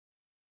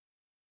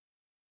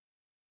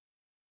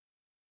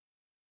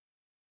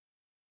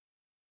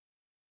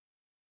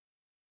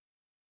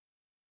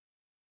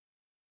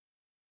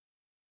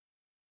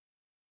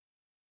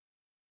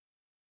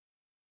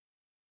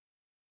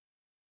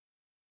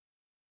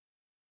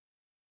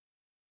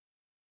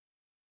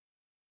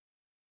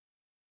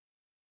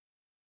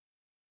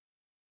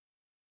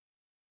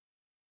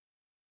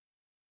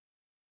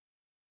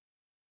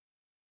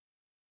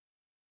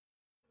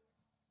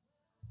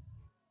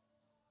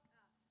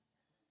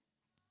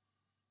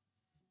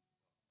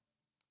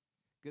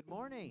Good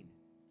morning.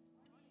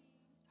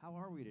 How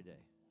are we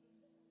today?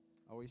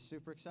 Are we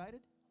super excited?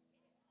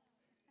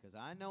 Because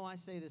I know I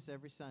say this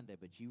every Sunday,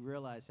 but you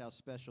realize how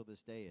special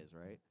this day is,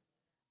 right?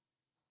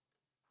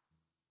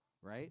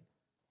 Right?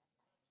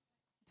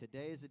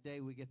 Today is a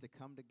day we get to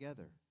come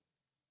together.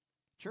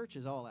 Church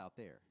is all out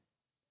there,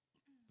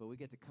 but we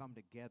get to come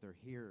together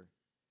here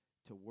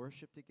to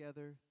worship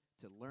together,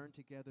 to learn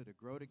together, to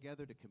grow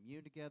together, to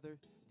commune together,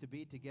 to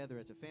be together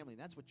as a family.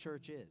 And that's what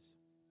church is,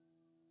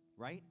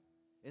 right?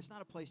 It's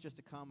not a place just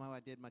to come, oh, I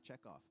did my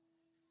checkoff.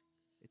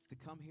 It's to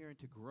come here and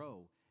to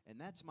grow.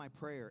 And that's my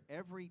prayer.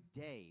 Every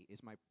day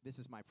this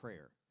is my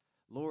prayer.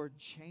 Lord,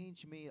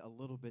 change me a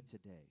little bit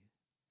today.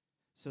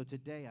 So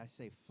today I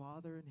say,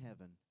 Father in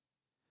heaven,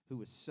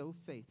 who is so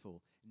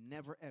faithful,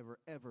 never, ever,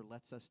 ever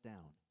lets us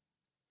down.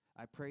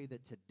 I pray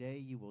that today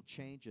you will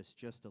change us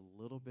just a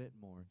little bit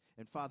more.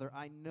 And Father,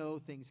 I know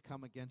things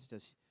come against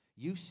us.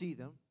 You see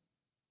them.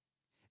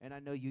 And I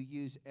know you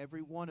use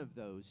every one of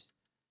those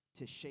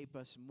to shape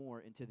us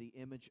more into the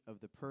image of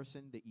the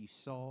person that you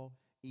saw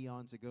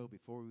eons ago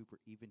before we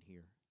were even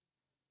here.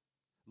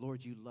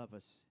 Lord, you love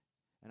us,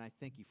 and I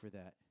thank you for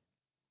that.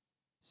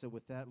 So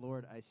with that,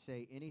 Lord, I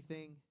say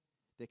anything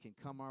that can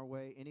come our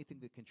way, anything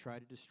that can try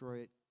to destroy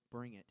it,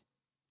 bring it,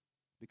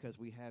 because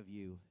we have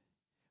you.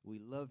 We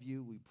love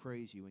you. We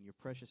praise you. In your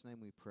precious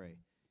name we pray.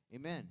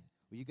 Amen.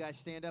 Will you guys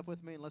stand up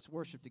with me and let's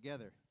worship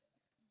together?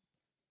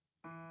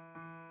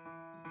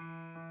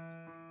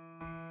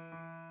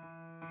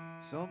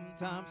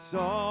 Sometimes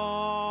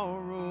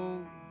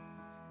sorrow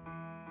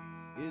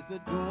is the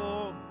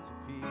door to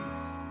peace.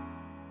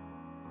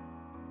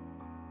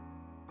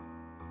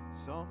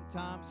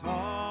 Sometimes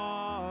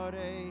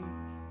heartache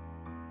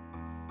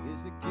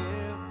is the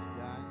gift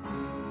I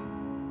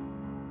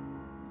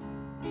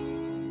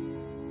need.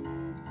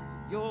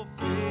 You're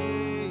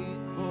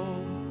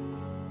faithful,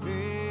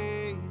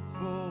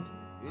 faithful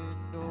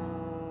in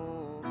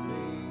all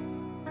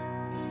things.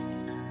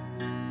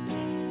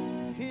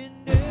 In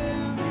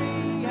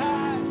every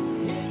high,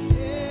 in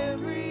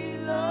every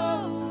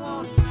low,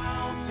 on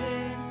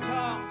mountain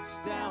tops,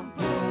 down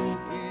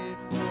broken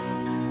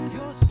roads,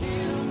 you're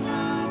still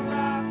my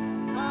rock,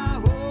 my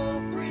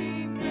hope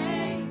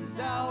remains.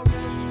 I'll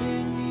rest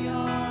in the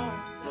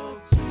arms of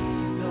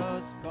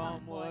Jesus,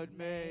 come what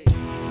may.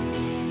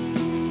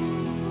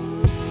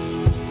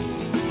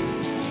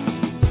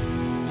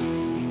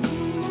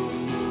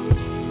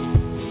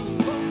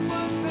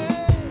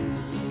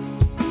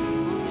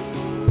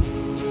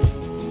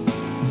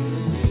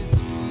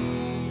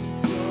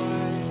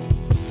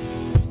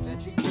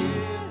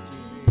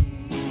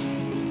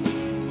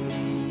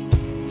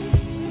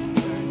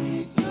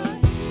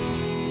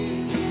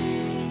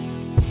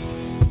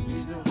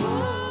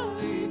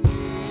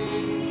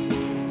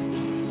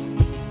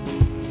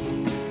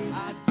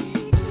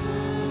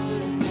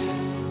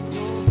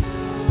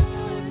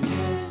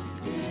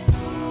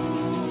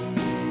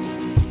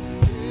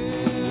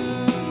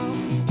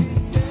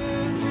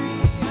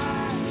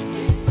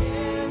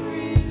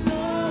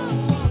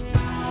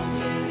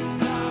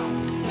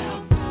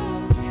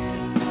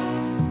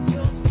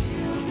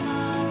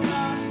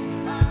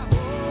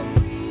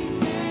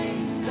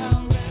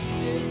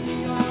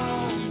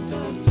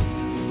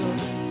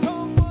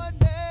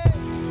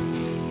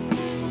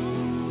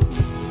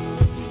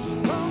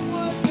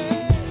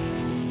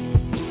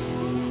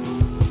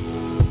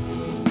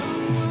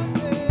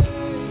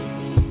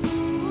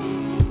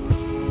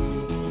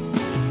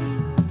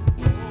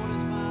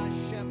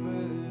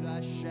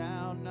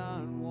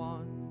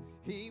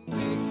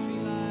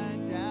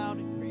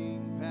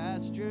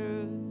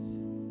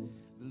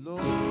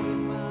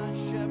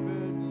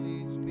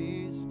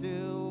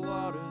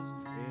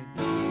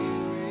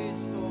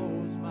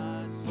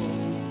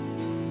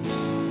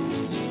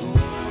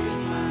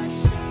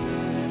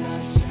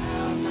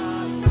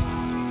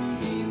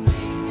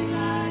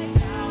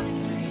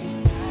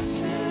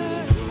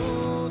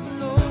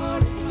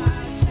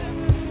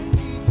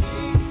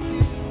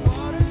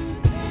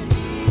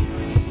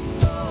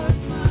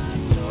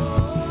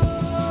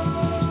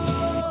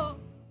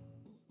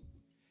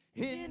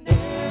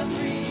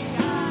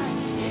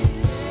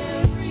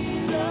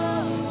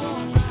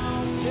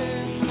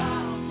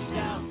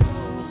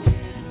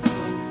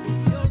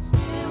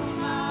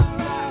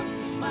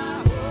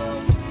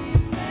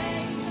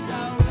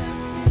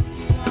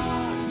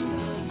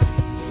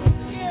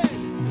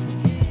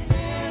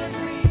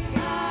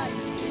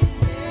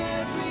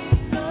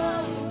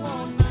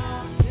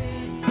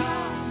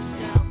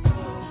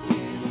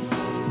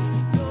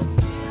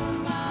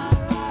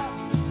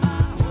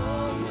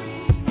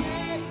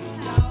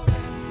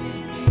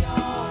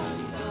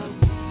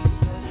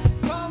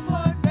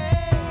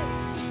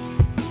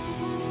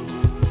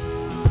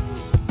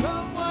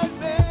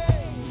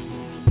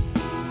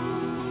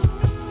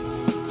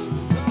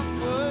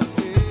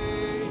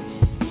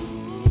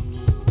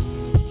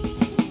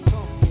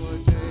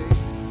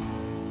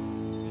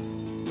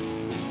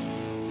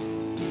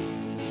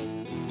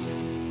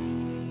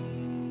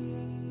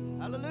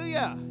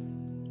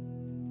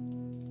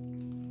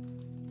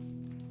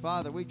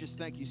 Father, we just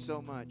thank you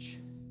so much.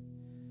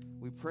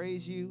 We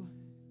praise you.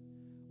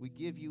 We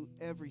give you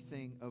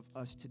everything of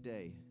us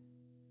today,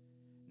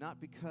 not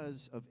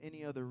because of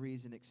any other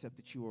reason except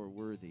that you are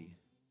worthy.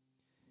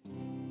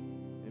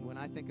 And when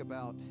I think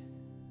about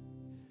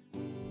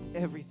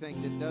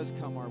everything that does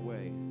come our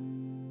way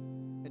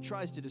and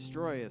tries to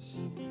destroy us,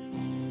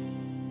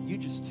 you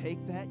just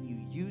take that,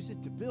 you use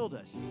it to build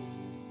us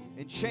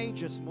and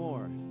change us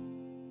more.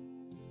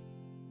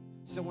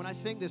 So when I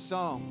sing this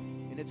song,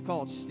 and it's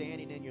called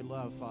Standing in Your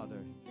Love,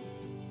 Father,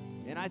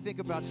 and I think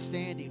about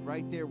standing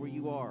right there where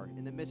you are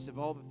in the midst of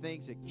all the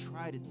things that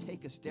try to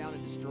take us down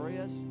and destroy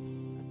us,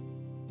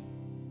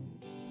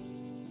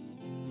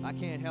 I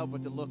can't help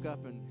but to look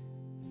up and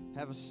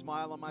have a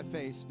smile on my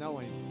face,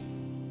 knowing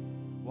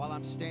while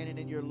I'm standing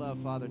in your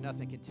love, Father,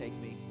 nothing can take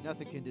me,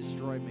 nothing can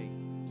destroy me.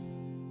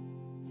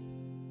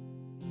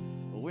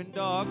 When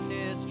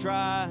darkness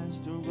tries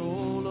to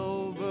roll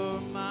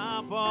over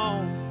my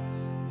bones,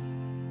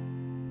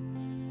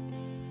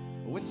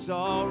 when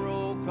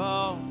sorrow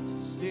comes to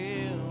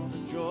steal the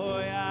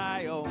joy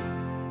I own,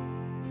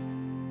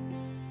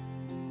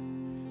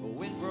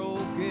 when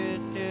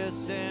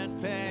brokenness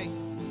and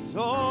pain is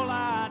all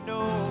I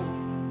know,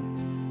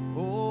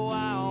 oh,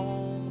 I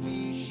won't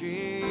be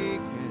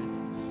shaken,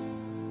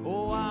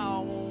 oh, I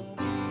won't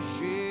be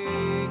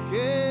shaken,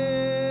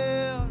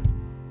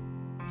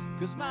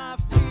 'cause my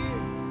fear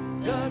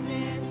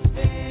doesn't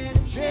stand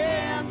a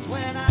chance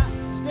when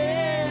I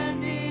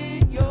stand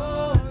in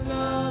your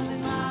love,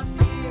 and my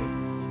fear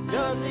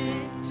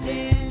doesn't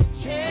stand a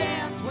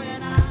chance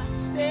when I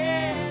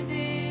stand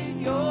in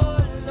your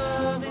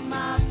love, and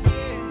my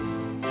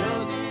fear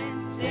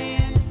doesn't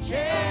stand a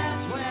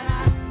chance when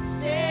I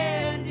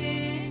stand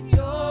in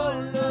your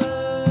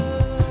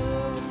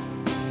love.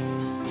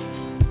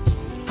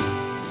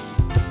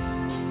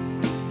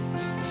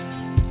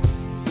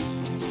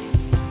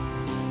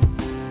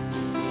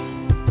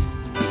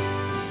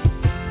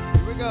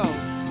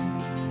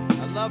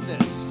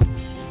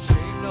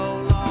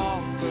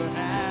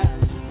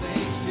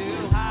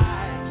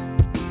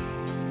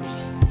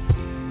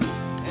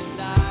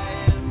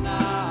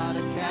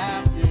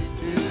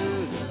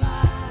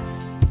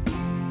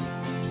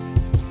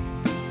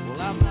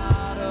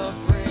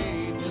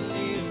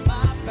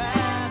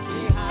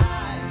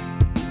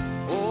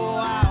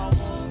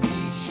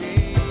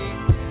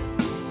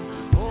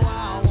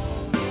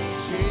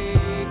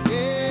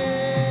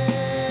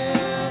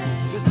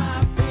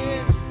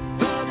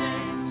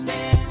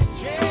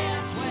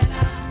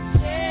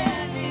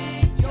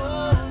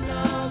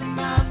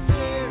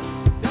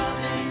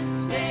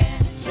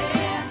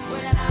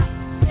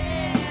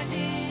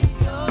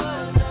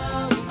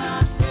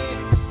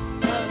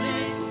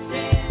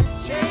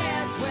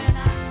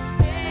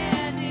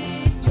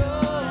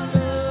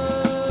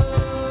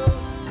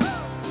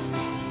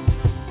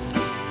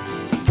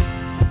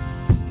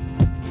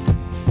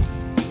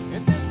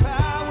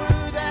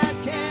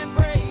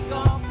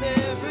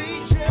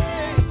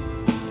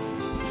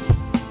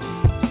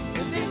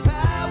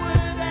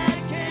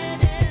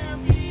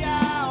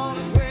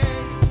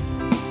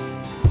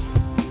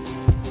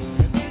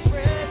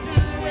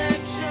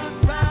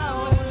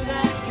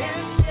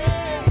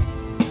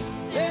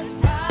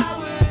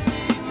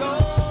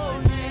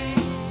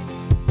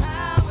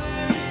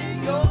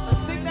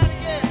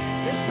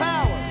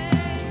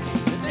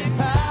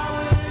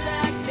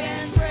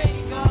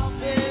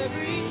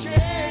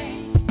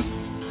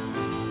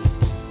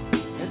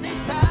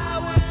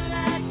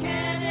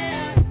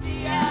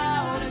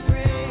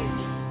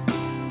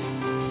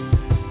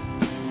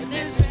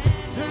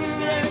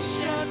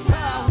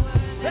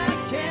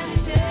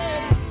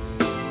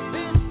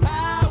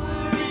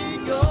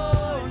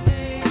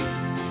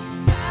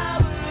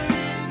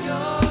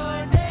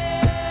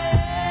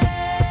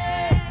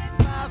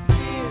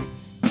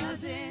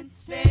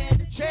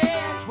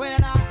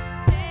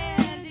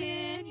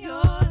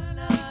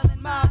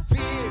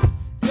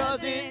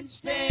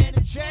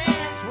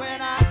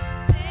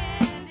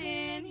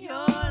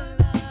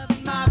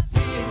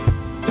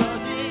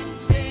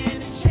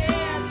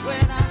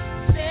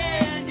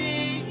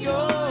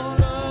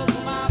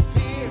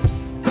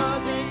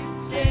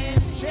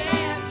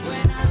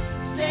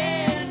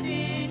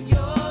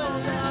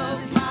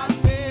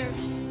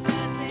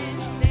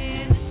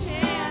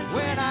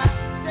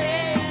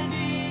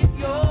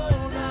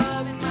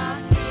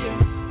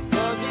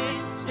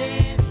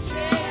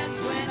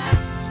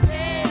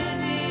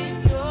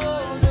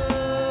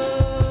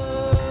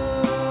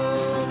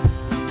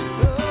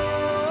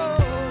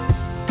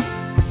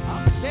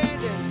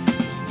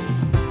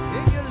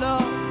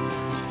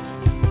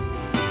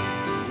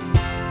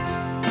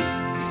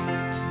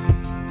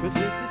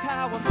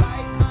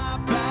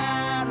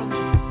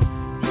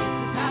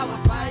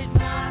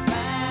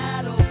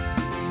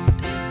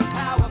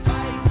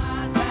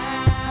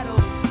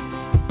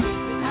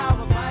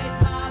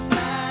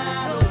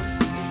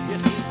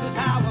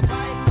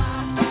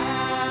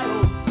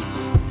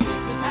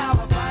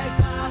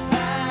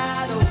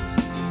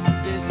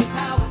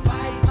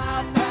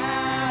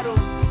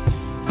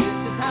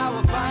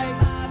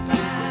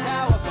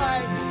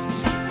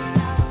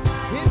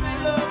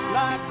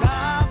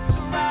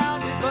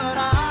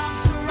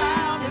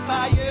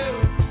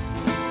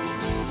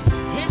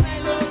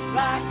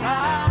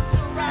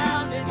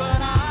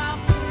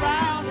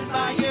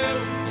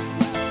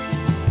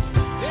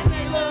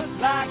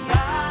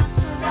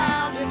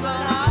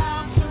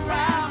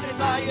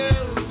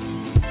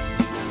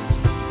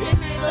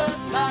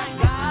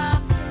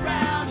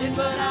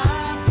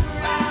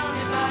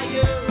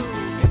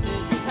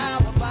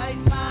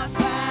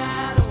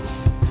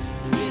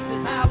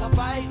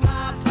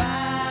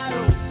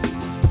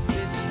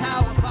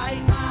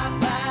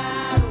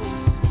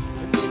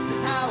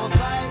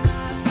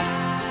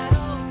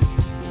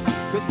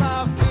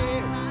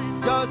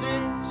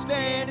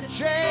 stand a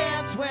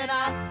chance when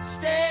I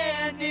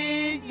stand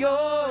in your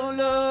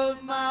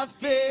love. My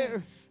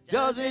fear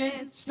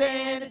doesn't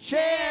stand a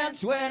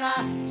chance when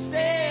I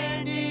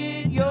stand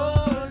in your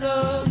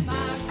love.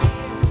 My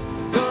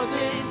fear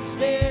doesn't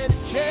stand a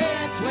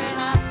chance when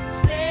I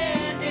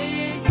stand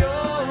in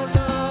your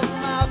love.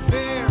 My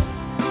fear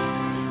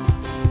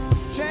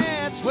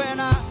chance when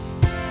I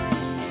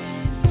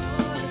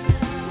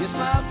yes,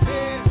 my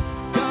fear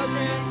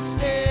doesn't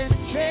stand a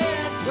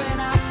chance when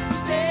I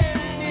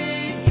stand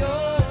in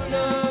your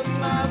love.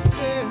 My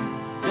fear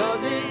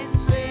doesn't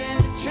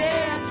stand a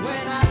chance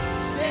when I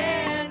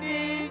stand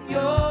in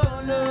your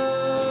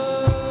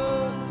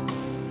love.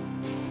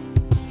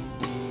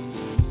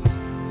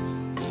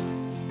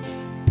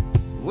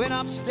 When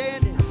I'm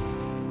standing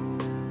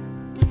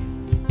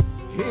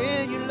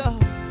in your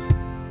love,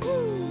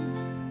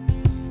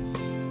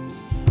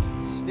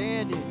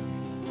 standing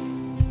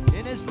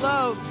in his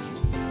love.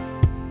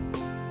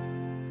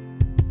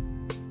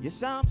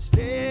 Yes, I'm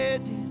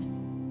standing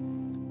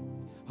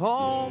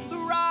on the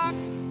rock.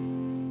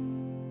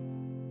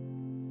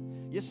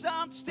 Yes,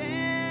 I'm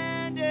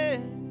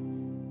standing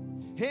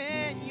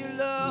in your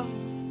love.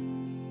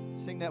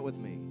 Sing that with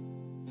me.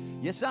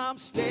 Yes, I'm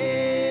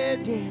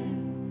standing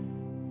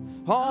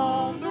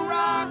on the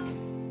rock,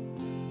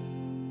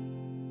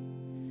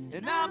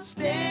 and I'm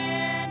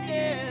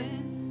standing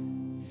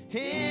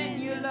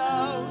in your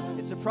love.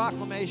 It's a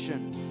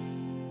proclamation.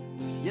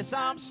 Yes,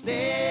 I'm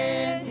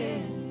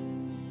standing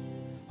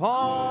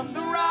on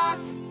the rock,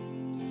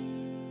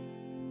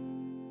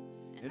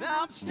 and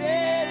I'm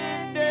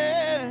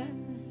standing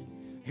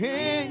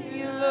in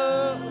your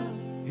love,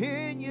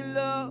 in your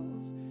love,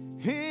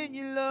 in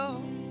your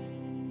love.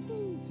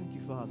 Ooh, thank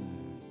you, Father.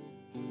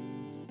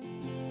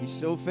 He's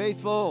so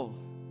faithful.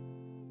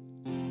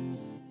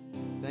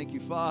 Thank you,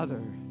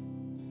 Father.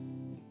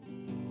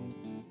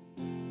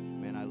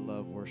 Man, I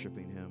love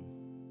worshiping him.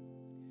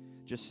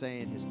 Just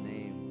saying his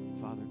name,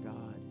 Father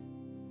God,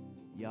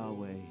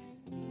 Yahweh.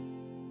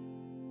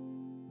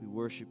 We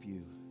worship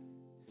you.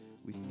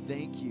 We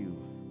thank you.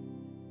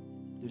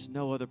 There's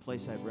no other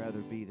place I'd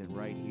rather be than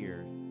right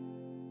here.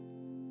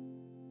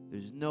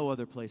 There's no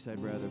other place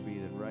I'd rather be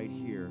than right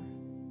here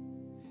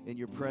in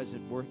your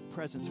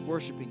presence,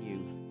 worshiping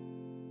you,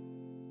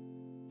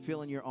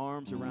 feeling your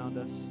arms around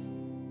us.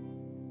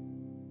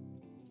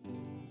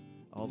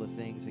 All the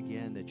things,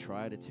 again, that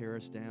try to tear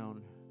us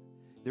down,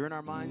 they're in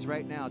our minds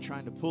right now,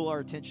 trying to pull our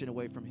attention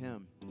away from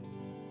him.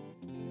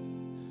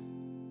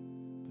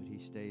 But he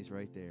stays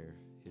right there,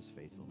 his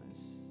faithfulness.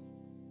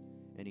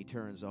 And he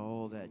turns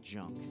all that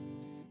junk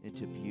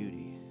into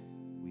beauty.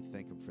 We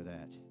thank him for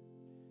that.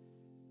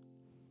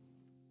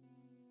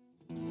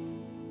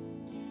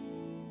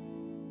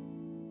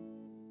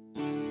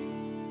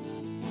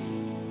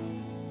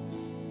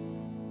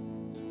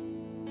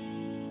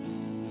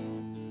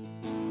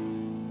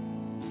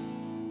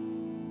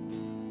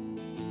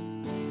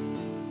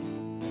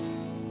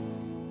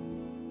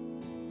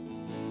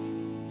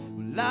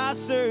 Well, I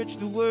searched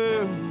the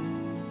world,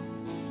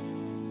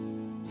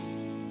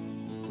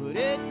 but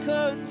it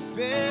couldn't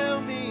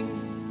fill me.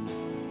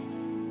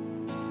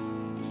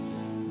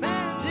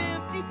 Man's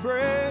empty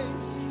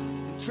praise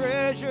and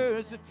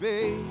treasures that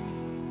fade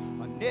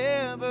are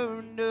never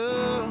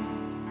enough.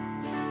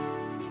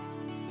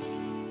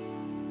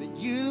 Then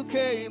you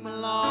came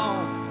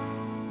along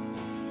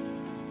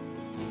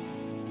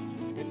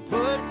and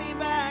put me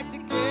back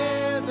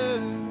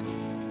together,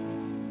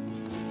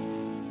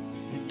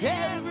 and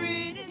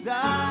every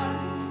desire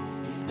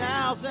is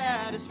now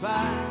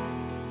satisfied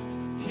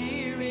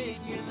here in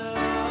your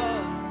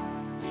love.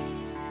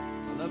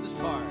 I love this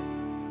part.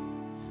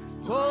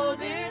 Oh,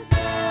 there's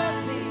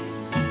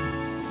nothing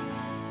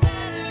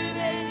better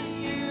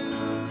than you.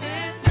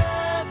 There's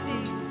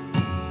nothing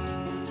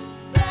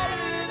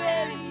better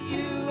than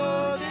you.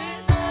 Oh,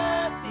 there's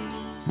nothing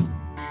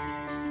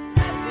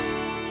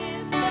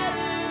is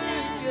better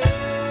than you.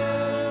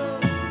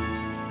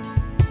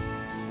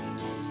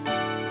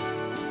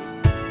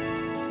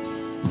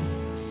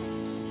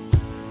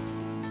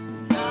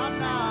 I'm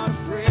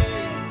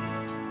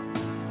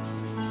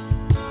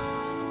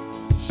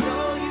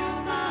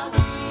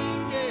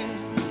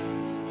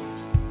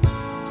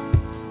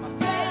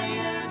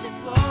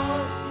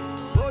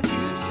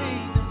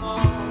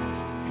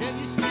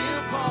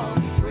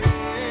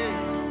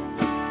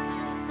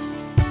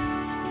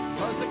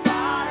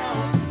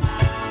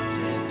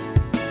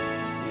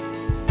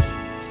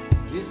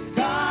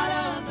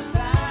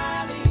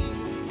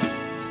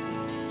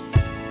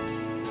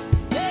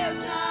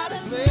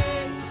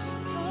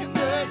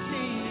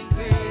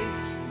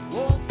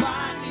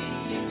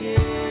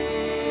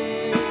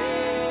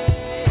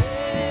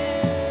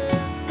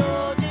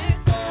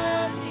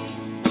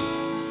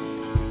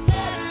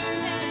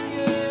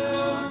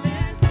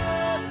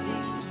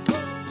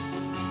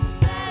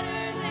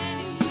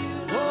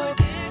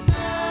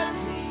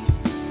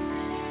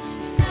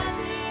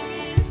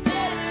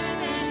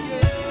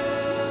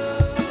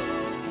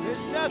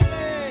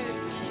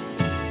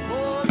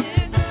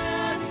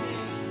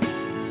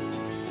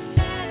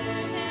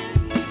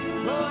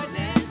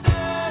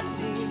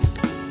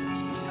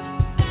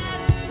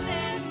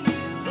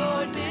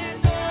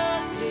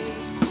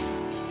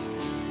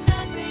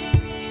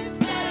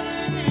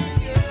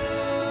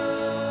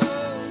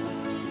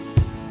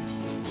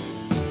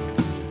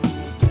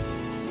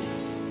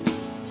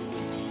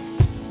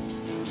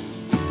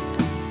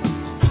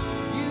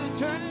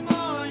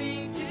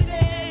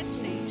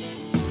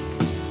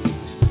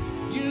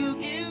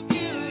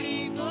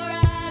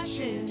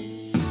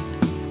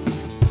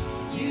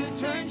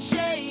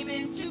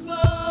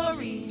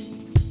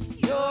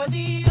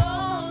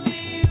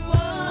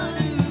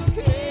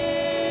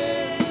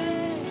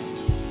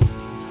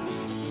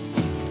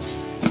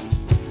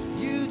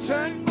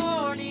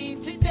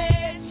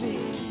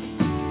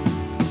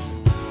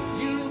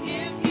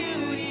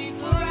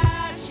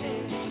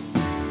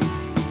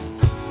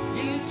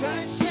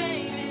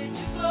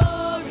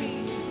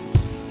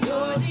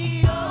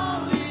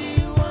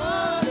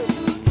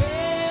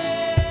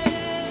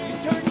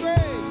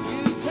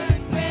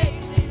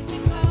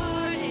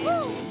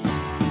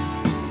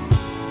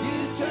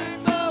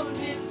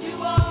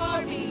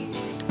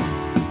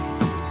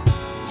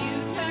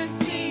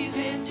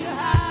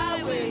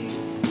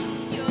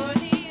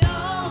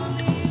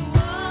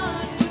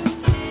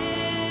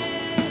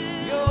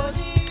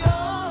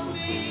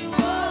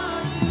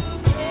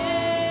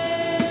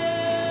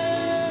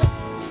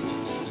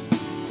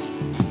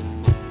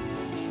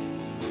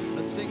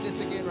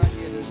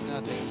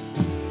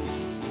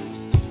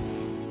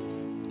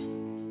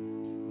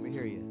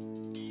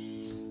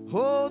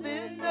Oh,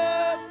 there's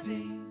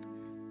nothing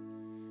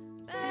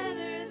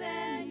better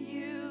than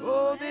you.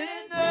 Oh,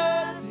 there's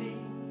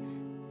nothing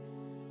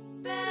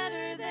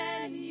better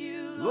than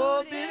you.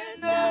 Lord,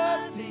 there's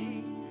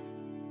nothing.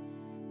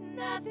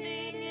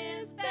 Nothing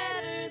is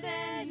better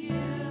than you.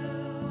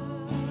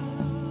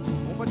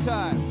 One more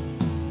time.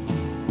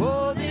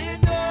 Oh,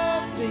 there's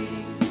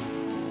nothing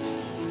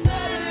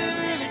better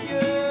than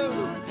you.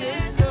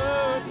 There's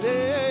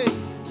nothing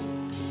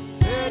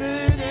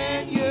better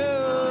than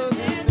you.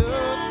 There's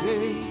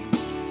nothing.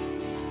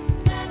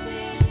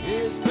 Nothing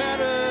Is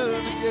better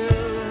than you.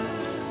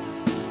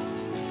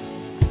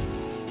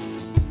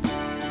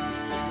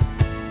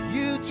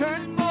 You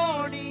turn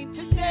mourning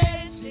to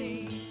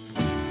dancing.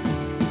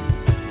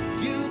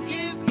 You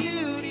give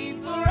beauty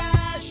for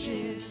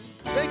ashes.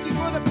 Thank you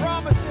for the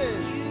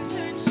promises. you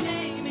turn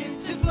shame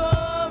Into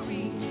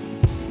glory.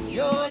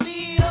 You're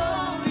the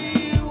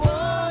only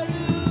one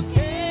who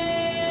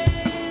can.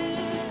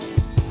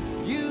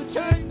 You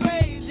turn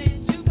graves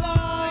into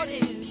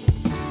gardens.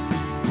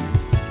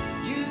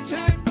 You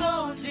turn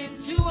bones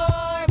into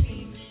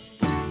armies.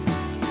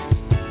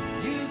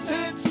 You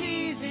turn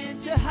seas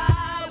into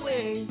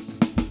highways.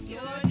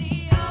 You're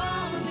the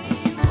only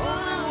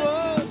one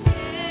who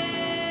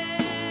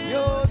can.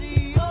 You're the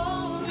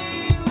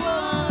only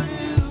one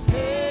who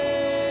can.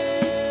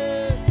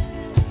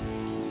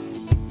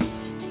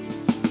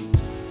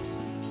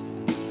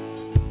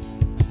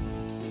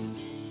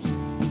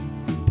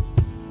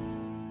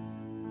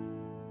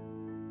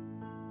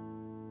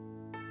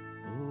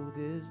 Oh,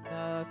 there's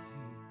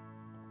nothing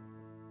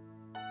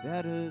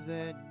better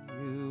than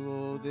you.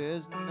 Oh,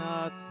 there's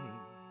nothing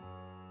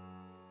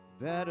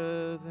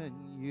better than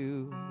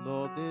you.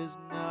 Lord, there's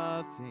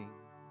nothing.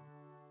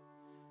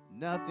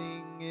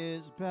 Nothing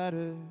is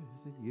better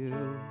than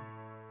you.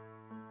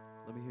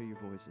 Let me hear your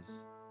voices.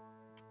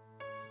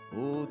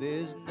 Oh,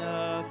 there's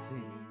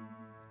nothing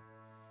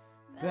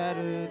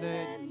better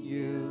than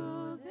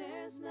you.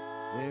 There's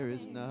nothing There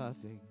is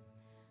nothing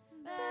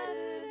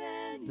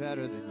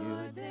better than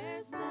you.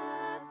 There's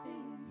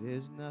nothing.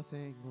 There's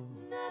nothing,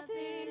 Lord.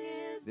 Nothing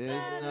is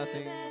There's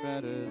nothing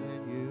better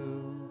than than you.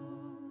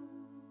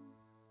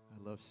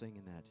 I love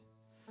singing that.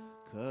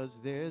 'Cause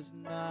there's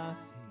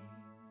nothing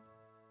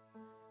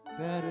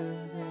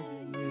better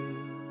than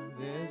you.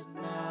 There's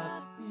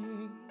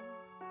nothing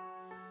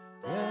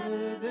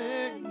better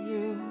than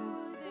you.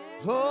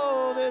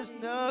 Oh, there's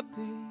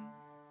nothing.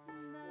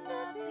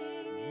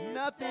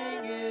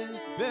 Nothing is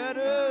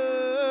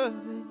better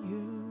than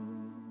you.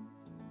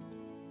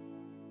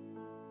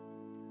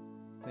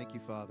 Thank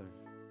you, Father.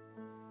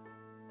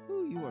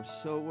 Ooh, you are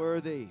so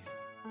worthy.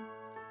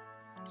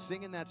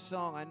 Singing that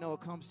song, I know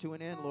it comes to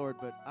an end, Lord,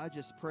 but I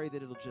just pray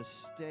that it'll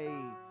just stay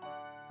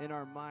in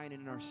our mind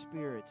and in our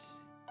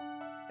spirits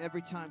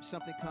every time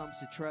something comes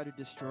to try to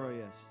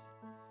destroy us.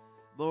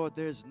 Lord,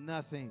 there is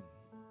nothing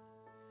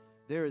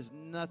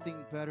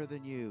better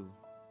than you.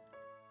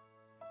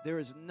 There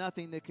is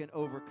nothing that can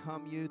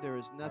overcome you. There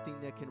is nothing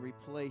that can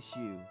replace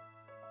you.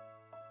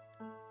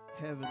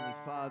 Heavenly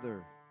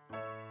Father,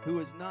 who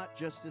is not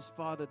just this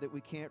Father that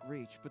we can't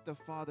reach, but the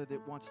Father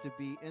that wants to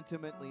be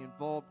intimately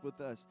involved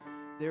with us.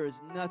 There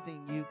is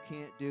nothing you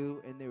can't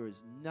do, and there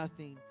is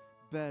nothing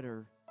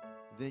better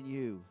than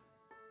you.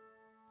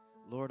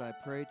 Lord, I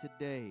pray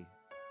today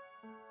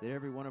that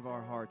every one of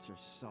our hearts are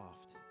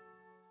soft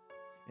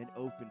and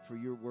open for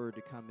your word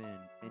to come in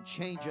and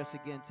change us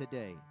again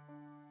today,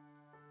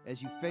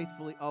 as you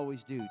faithfully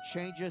always do.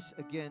 Change us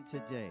again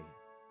today.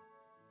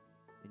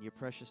 In your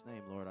precious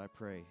name, Lord, I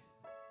pray.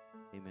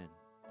 Amen.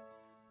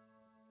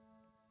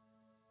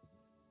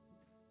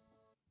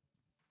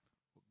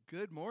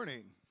 Good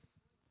morning.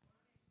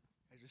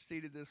 As you're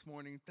seated this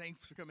morning,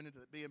 thanks for coming into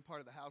being part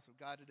of the house of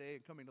God today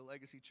and coming to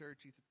Legacy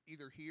Church,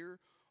 either here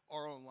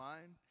or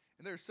online.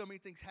 And there are so many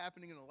things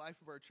happening in the life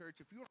of our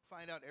church. If you want to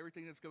find out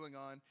everything that's going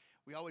on,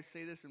 we always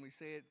say this and we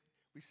say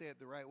it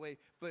the right way.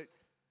 But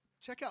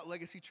check out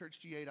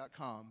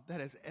legacychurchga.com. That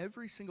has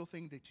every single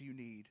thing that you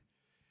need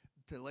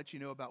to let you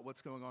know about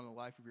what's going on in the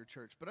life of your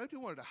church. But I do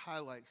wanted to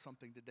highlight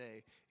something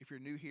today. If you're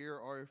new here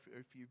or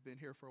if you've been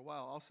here for a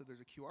while, also there's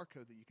a QR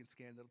code that you can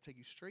scan that'll take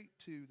you straight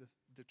to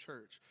the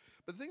church.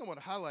 But the thing I want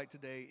to highlight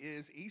today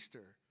is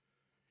Easter.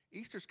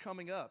 Easter's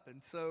coming up,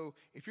 and so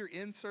if you're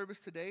in service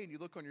today and you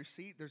look on your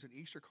seat, there's an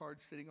Easter card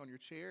sitting on your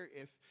chair.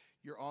 If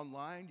you're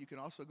online, you can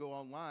also go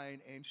online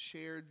and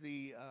share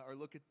or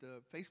look at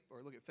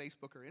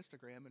Facebook or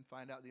Instagram and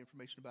find out the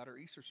information about our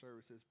Easter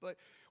services. But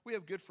we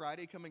have Good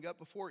Friday coming up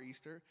before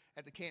Easter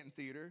at the Canton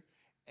Theater,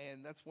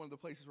 and that's one of the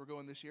places we're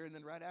going this year. And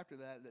then right after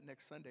that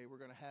next Sunday, we're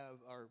going to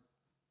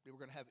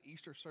have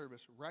Easter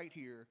service right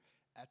here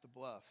at the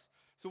Bluffs.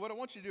 So what I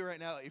want you to do right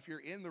now, if you're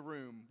in the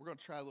room, we're going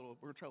to try a little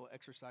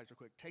exercise real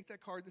quick. Take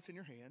that card that's in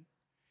your hand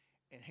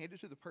and hand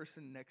it to the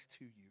person next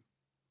to you.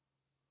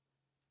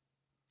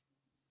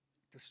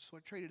 Just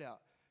want to trade it out.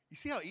 You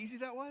see how easy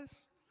that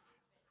was?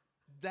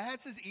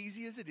 That's as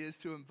easy as it is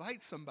to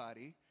invite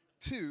somebody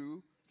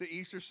to the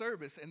Easter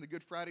service and the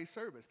Good Friday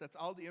service. That's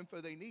all the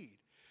info they need.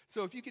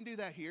 So if you can do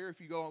that here,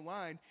 if you go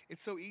online,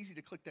 it's so easy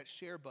to click that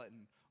share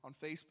button on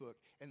Facebook.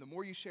 And the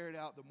more you share it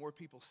out, the more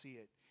people see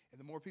it.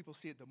 And the more people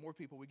see it, the more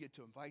people we get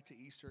to invite to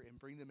Easter and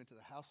bring them into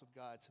the house of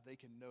God so they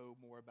can know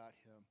more about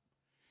him.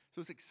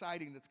 So it's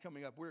exciting that's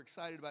coming up. We're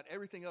excited about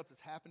everything else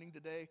that's happening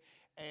today.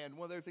 And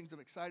one of the other things I'm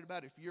excited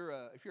about, if you're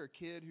a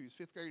kid who's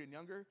 5th grade and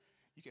younger,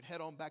 you can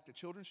head on back to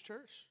Children's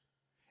Church.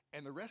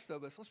 And the rest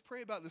of us, let's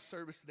pray about this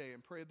service today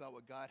and pray about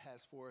what God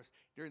has for us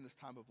during this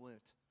time of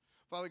Lent.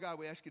 Father God,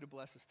 we ask you to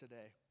bless us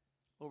today.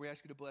 Lord, we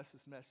ask you to bless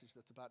this message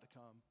that's about to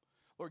come.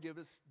 Lord, give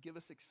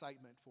us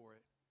excitement for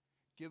it.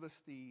 Give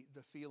us the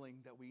feeling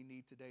that we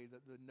need today,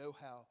 the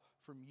know-how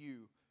from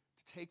you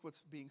to take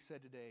what's being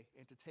said today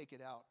and to take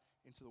it out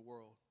into the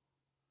world.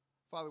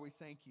 Father, we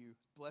thank you.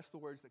 Bless the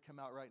words that come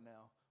out right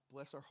now.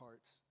 Bless our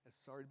hearts. As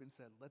it's already been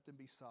said, let them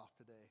be soft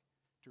today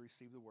to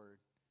receive the word.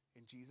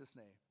 In Jesus'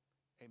 name,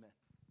 amen.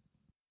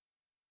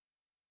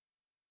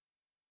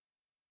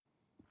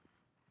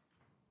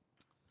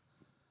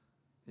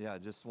 Yeah, I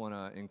just want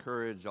to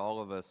encourage all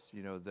of us,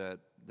 that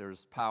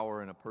there's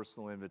power in a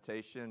personal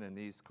invitation, and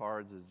these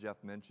cards, as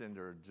Jeff mentioned,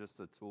 are just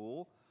a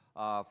tool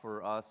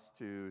for us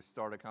to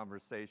start a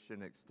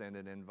conversation, extend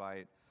an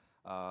invite.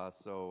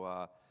 So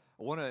I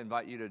want to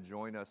invite you to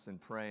join us in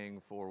praying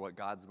for what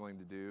God's going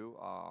to do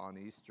on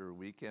Easter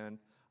weekend,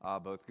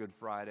 both Good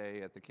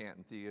Friday at the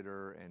Canton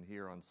Theater and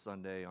here on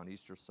Sunday, on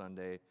Easter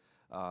Sunday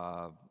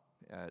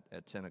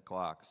at 10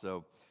 o'clock.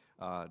 So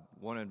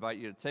want to invite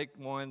you to take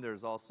one.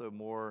 There's also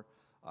more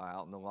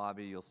out in the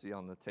lobby. You'll see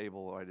on the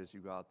table right as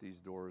you go out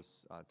these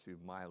doors to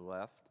my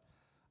left.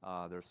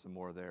 There's some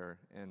more there,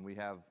 and we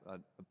have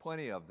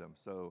plenty of them.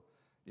 So,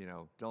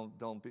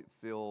 don't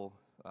feel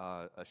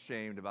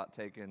ashamed about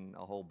taking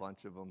a whole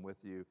bunch of them with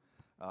you.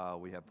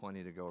 We have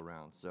plenty to go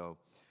around. So,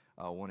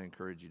 I want to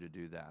encourage you to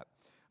do that.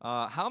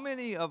 How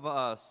many of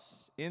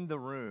us in the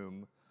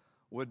room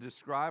would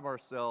describe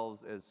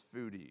ourselves as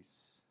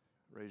foodies?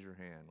 Raise your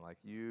hand. Like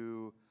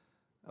you.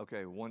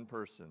 Okay, one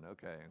person.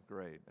 Okay,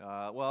 great.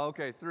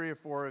 Okay, 3 or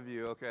 4 of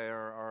you. Okay,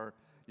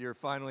 you're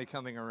finally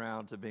coming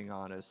around to being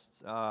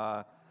honest.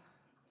 How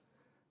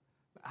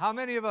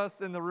many of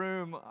us in the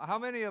room? How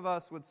many of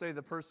us would say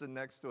the person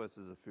next to us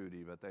is a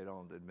foodie, but they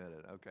don't admit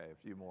it? Okay, a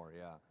few more.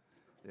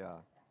 Yeah,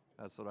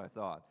 that's what I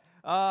thought.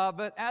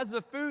 But as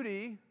a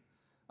foodie,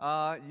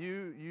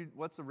 you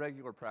what's the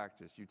regular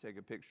practice? You take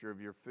a picture of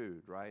your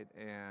food, right?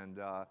 And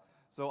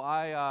so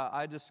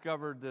I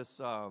discovered this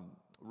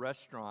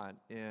restaurant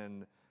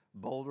in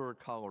Boulder,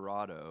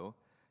 Colorado.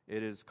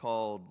 It is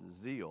called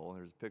Zeal.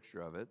 There's a picture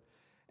of it.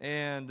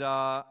 And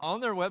on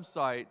their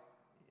website,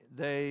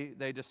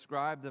 they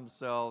describe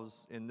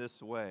themselves in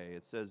this way.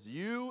 It says,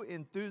 "You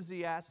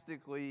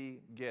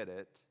enthusiastically get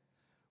it.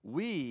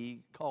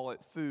 We call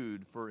it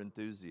food for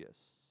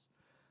enthusiasts."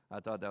 I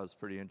thought that was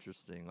pretty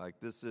interesting. Like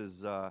this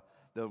is,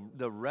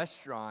 the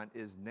restaurant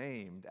is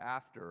named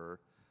after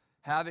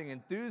having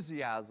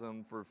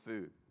enthusiasm for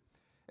food.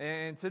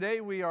 And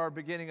today we are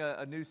beginning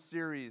a new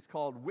series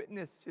called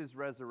Witness His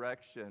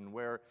Resurrection,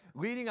 where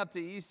leading up to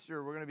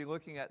Easter, we're going to be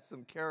looking at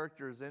some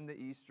characters in the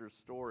Easter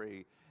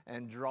story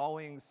and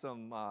drawing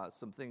some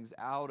things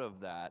out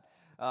of that.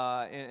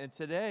 And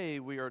today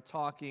we are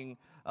talking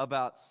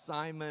about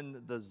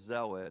Simon the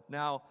Zealot.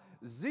 Now,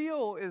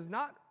 zeal is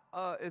not,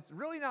 it's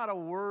really not a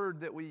word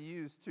that we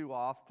use too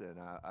often,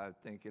 I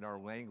think, in our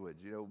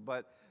language,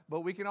 but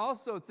we can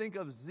also think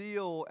of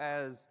zeal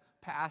as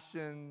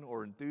passion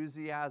or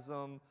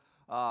enthusiasm,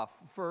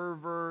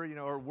 fervor,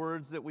 or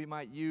words that we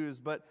might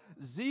use. But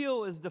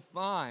zeal is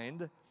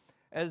defined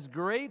as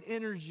great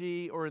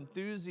energy or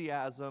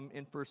enthusiasm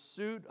in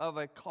pursuit of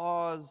a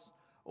cause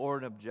or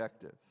an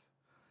objective.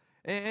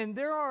 And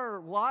there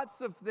are lots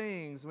of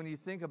things, when you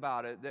think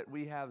about it, that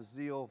we have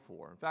zeal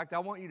for. In fact, I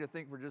want you to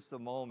think for just a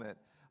moment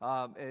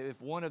if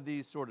one of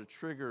these sort of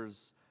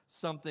triggers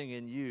something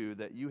in you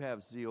that you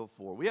have zeal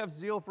for. We have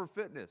zeal for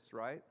fitness,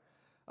 right?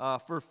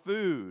 For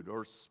food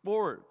or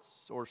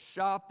sports or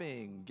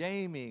shopping,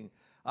 gaming,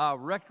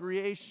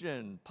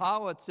 recreation,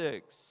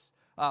 politics,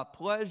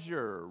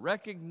 pleasure,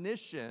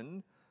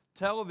 recognition,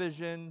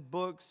 television,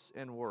 books,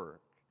 and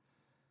work.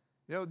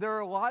 There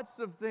are lots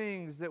of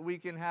things that we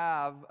can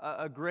have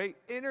a great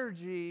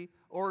energy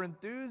or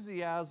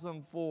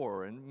enthusiasm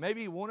for. And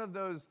maybe one of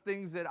those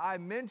things that I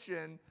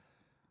mentioned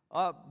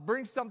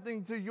brings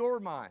something to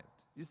your mind.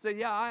 You say,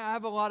 yeah, I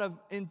have a lot of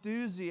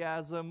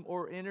enthusiasm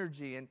or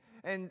energy.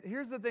 And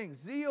here's the thing,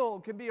 zeal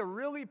can be a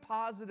really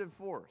positive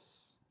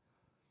force.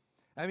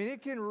 I mean,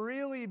 it can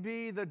really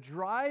be the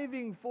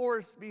driving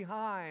force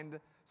behind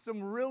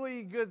some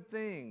really good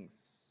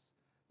things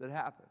that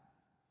happen.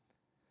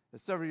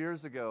 Several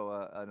years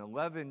ago, an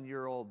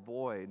 11-year-old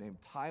boy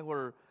named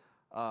Tyler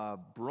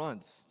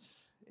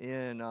Brunst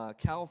in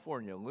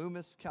California,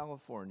 Loomis,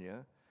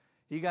 California,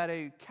 he got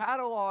a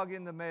catalog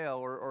in the mail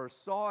or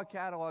saw a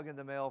catalog in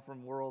the mail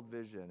from World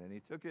Vision, and he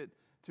took it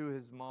to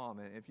his mom.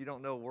 And if you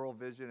don't know World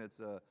Vision,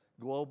 it's a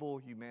global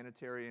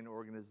humanitarian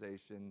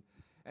organization.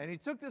 And he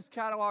took this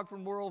catalog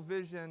from World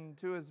Vision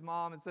to his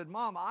mom and said,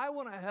 "Mom, I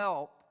want to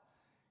help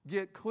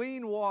get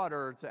clean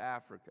water to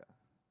Africa."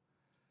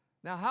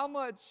 Now, how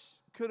much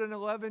could an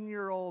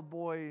 11-year-old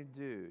boy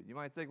do? You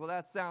might think, well,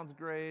 that sounds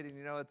great, and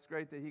it's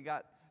great that he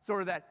got sort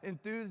of that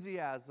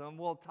enthusiasm.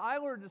 Well,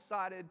 Tyler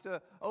decided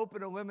to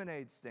open a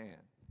lemonade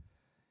stand,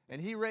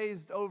 and he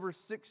raised over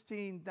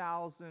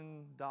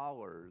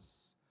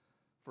 $16,000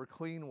 for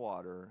clean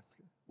water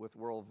with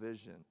World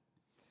Vision.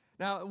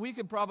 Now, we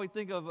could probably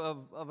think of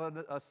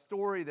a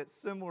story that's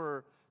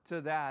similar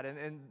to that,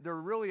 and there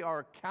really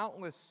are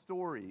countless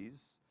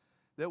stories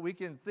that we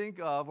can think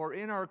of, or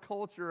in our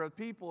culture, of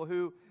people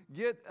who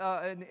get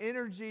an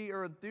energy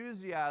or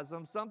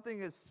enthusiasm,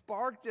 something is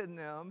sparked in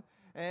them,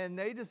 and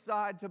they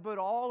decide to put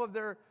all of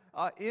their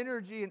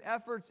energy and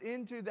efforts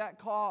into that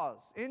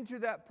cause, into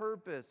that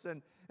purpose.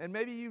 And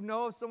maybe you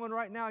know of someone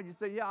right now, you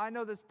say, yeah, I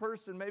know this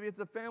person. Maybe it's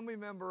a family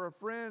member, a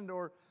friend,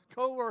 or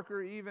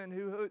coworker even,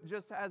 who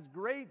just has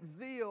great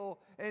zeal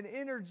and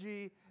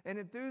energy and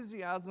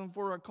enthusiasm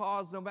for a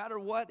cause, no matter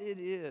what it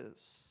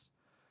is.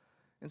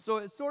 And so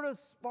it sort of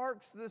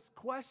sparks this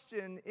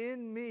question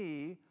in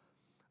me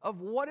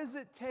of, what does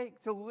it take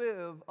to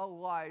live a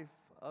life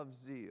of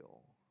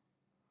zeal?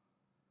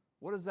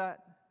 What does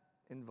that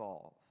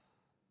involve?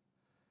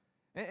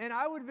 And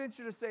I would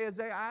venture to say, as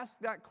I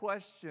ask that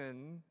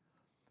question,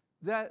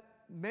 that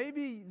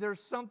maybe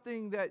there's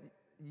something that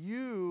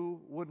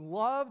you would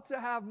love to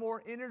have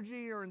more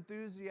energy or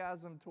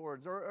enthusiasm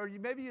towards. Or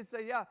maybe you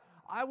say, yeah,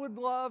 I would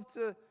love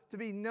to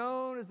be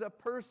known as a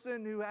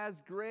person who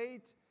has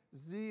great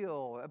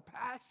zeal, a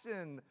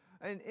passion,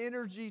 and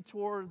energy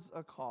towards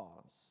a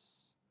cause.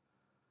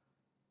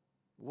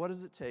 What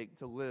does it take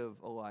to live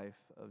a life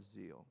of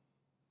zeal?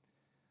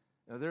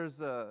 Now,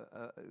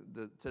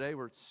 today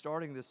we're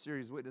starting this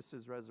series,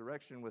 Witnesses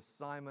Resurrection, with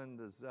Simon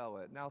the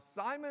Zealot. Now,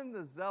 Simon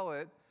the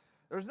Zealot,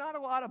 there's not a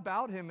lot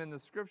about him in the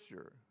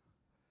Scripture.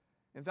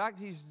 In fact,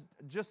 he's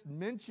just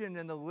mentioned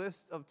in the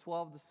list of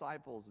 12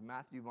 disciples,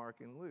 Matthew,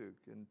 Mark, and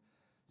Luke. And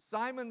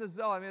Simon the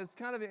Zealot, it's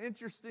kind of an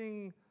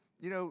interesting,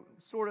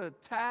 sort of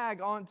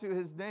tag onto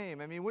his name.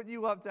 Wouldn't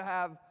you love to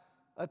have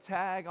a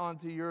tag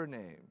onto your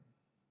name?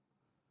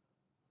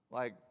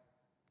 Like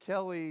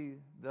Kelly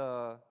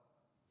the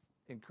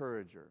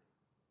Encourager.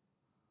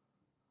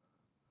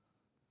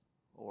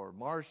 Or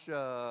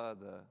Marcia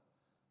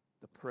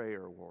the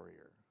Prayer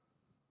Warrior.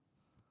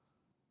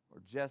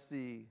 Or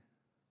Jesse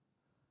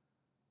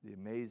the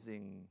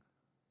Amazing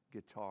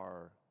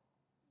Guitar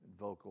and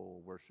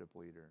Vocal Worship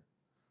Leader.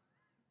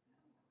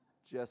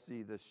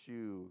 Jesse the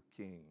Shoe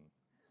King.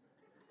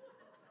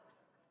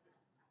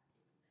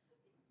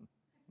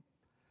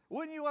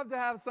 Wouldn't you love to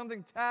have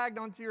something tagged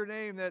onto your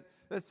name that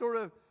sort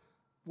of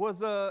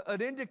was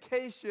an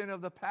indication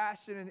of the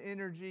passion and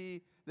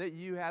energy that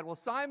you had? Well,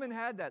 Simon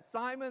had that.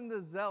 Simon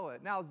the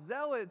Zealot. Now,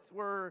 zealots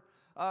were,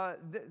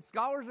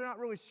 scholars are not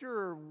really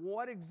sure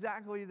what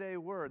exactly they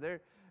were.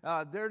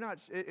 They're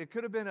not, it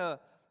could have been a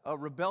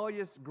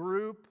rebellious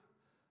group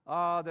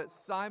that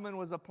Simon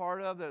was a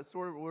part of, that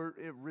sort of were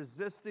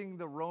resisting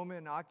the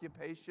Roman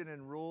occupation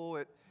and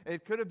rule.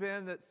 It could have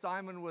been that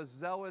Simon was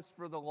zealous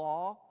for the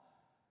law.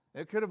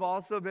 It could have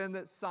also been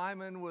that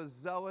Simon was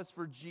zealous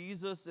for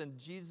Jesus and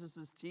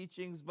Jesus'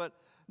 teachings. But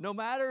no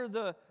matter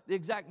the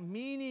exact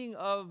meaning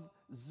of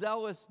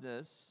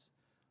zealousness,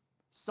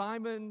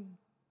 Simon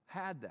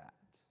had that.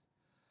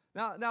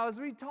 Now, as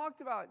we talked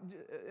about,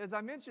 as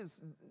I mentioned,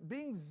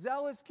 being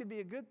zealous can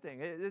be a good thing.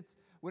 It's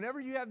whenever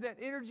you have that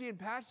energy and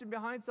passion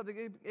behind something,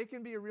 it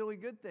can be a really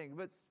good thing.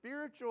 But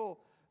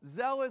spiritual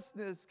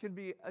zealousness can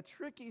be a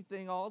tricky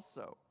thing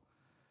also,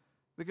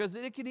 because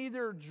it can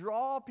either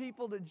draw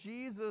people to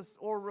Jesus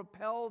or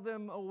repel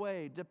them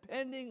away,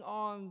 depending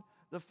on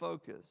the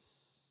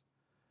focus.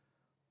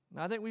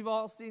 Now, I think we've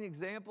all seen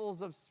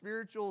examples of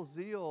spiritual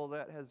zeal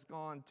that has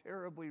gone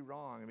terribly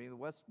wrong. The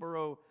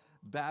Westboro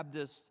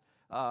Baptist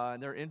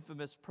and their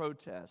infamous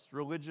protests,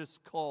 religious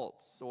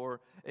cults,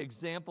 or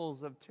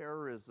examples of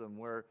terrorism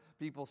where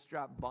people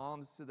strap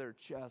bombs to their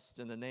chest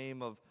in the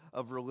name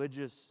of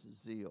religious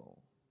zeal.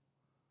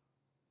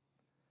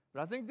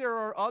 But I think there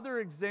are other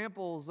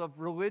examples of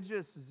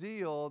religious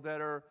zeal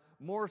that are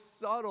more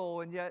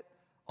subtle and yet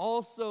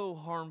also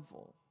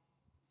harmful.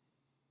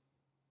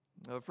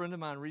 A friend of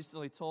mine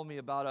recently told me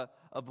about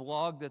a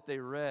blog that they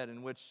read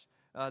in which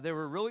they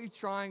were really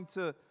trying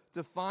to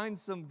find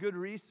some good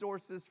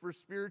resources for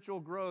spiritual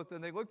growth.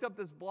 And they looked up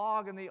this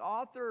blog, and the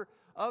author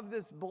of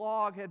this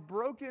blog had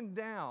broken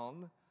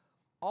down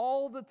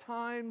all the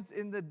times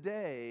in the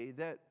day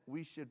that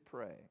we should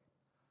pray.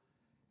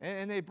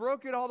 And they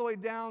broke it all the way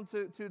down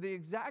to the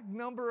exact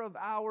number of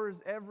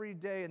hours every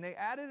day. And they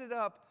added it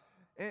up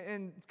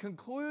and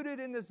concluded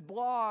in this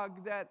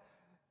blog that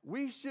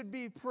we should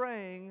be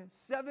praying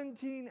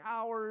 17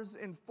 hours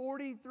and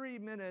 43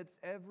 minutes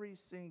every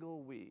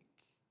single week.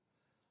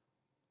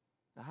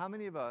 Now, how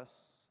many of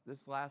us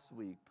this last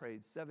week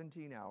prayed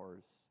 17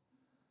 hours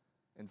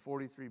and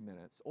 43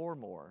 minutes or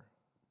more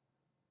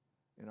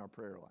in our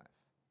prayer life?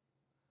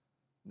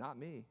 Not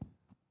me.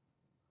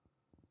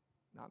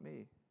 Not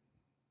me.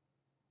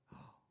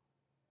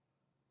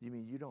 You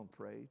mean you don't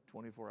pray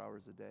 24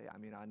 hours a day?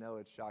 I know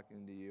it's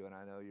shocking to you, and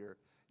I know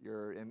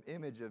your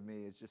image of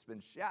me has just been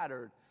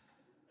shattered.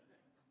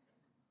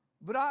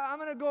 But I'm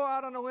going to go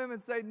out on a limb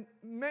and say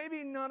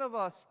maybe none of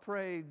us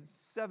prayed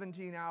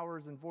 17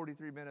 hours and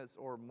 43 minutes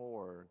or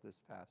more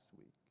this past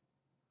week.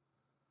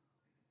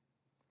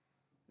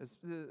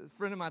 A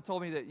friend of mine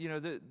told me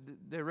that,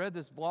 they read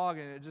this blog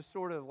and it just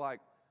sort of like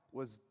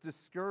was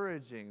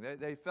discouraging.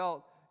 They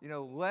felt,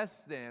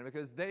 less than,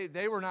 because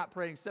they were not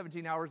praying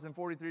 17 hours and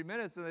 43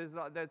 minutes. And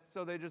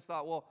so they just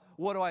thought, well,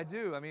 what do I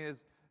do? I mean,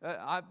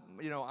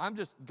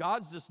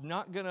 God's just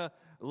not going to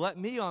let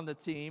me on the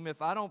team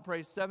if I don't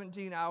pray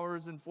 17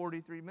 hours and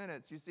 43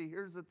 minutes. You see,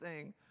 here's the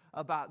thing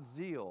about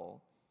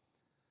zeal.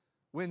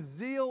 When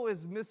zeal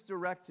is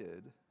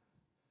misdirected,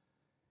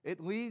 it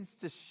leads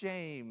to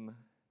shame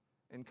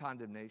and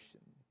condemnation.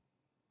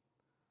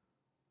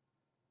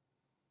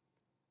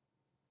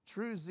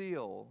 True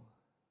zeal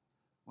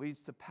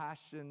leads to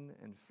passion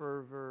and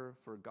fervor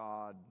for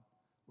God,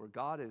 where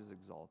God is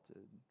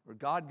exalted, where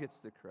God gets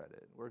the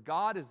credit, where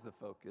God is the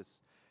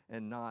focus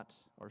and not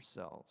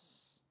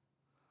ourselves.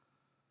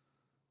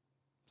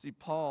 See,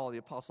 the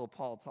Apostle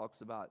Paul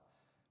talks about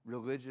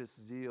religious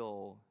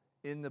zeal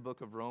in the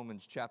book of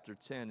Romans chapter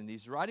 10, and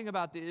he's writing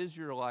about the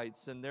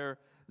Israelites and their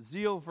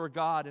zeal for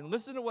God. And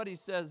listen to what he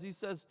says. He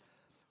says,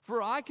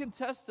 "For I can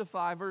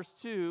testify,"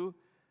 verse 2,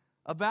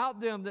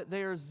 "about them that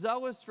they are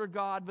zealous for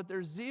God, but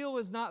their zeal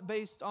is not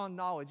based on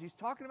knowledge." He's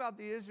talking about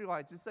the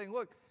Israelites. He's saying,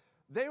 look,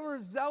 they were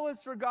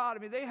zealous for God. I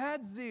mean, they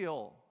had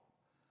zeal.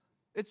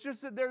 It's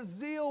just that their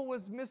zeal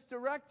was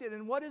misdirected.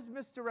 And what is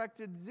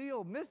misdirected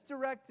zeal?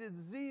 Misdirected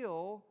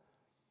zeal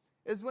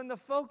is when the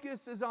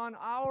focus is on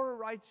our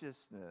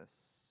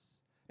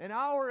righteousness and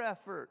our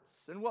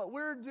efforts and what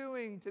we're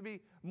doing to be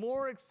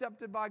more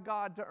accepted by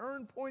God, to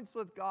earn points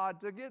with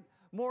God, to get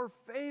more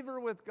favor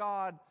with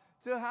God,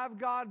 to have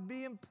God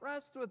be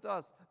impressed with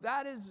us.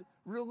 That is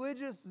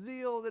religious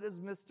zeal that is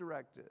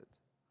misdirected.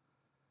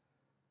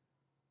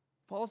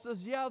 Paul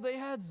says, yeah, they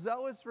had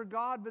zealous for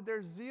God, but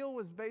their zeal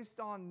was based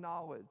on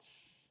knowledge.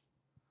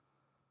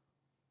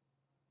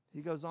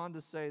 He goes on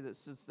to say that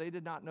since they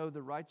did not know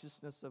the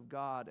righteousness of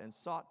God and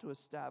sought to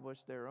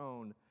establish their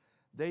own,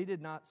 they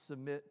did not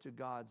submit to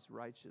God's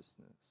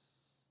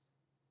righteousness.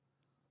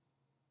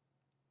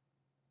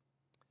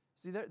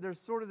 See, there's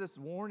sort of this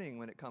warning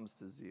when it comes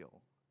to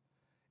zeal.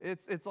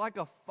 It's like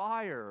a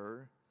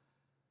fire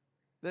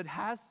that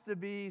has to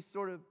be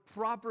sort of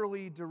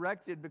properly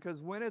directed,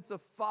 because when it's a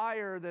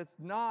fire that's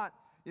not,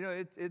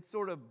 it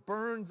sort of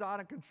burns out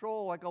of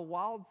control like a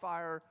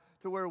wildfire,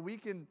 to where we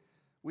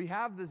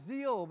have the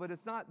zeal, but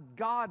it's not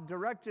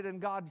God-directed and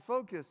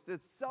God-focused.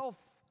 It's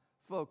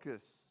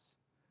self-focused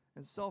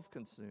and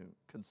self-consumed.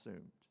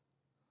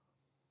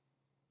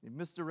 The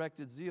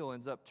misdirected zeal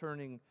ends up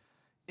turning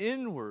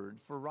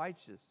inward for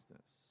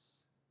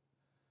righteousness,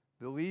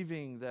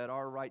 believing that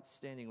our right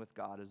standing with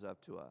God is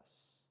up to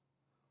us.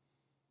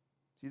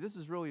 See, this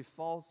is really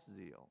false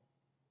zeal.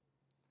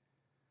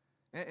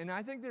 And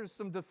I think there's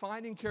some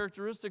defining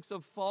characteristics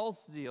of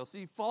false zeal.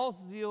 See,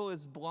 false zeal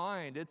is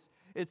blind.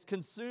 It's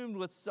consumed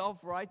with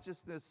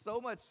self-righteousness, so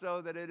much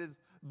so that it is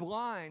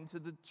blind to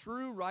the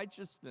true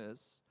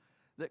righteousness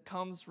that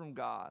comes from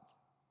God.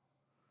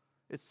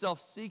 It's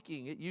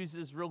self-seeking. It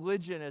uses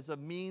religion as a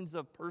means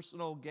of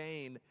personal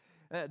gain.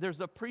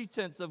 There's a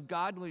pretense of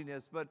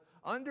godliness, but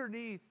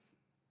underneath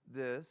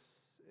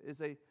this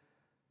is a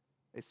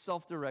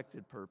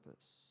self-directed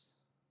purpose.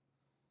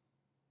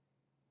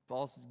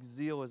 False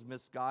zeal is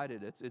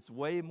misguided. It's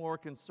way more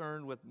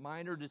concerned with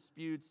minor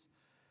disputes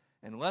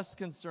and less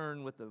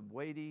concerned with the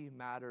weighty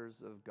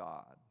matters of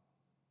God.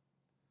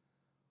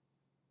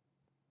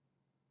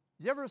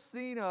 You ever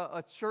seen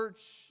a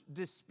church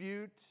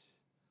dispute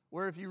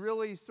where if you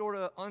really sort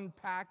of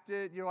unpacked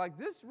it, you're like,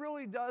 this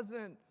really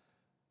doesn't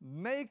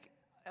make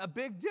a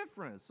big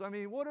difference? I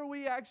mean, what are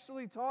we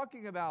actually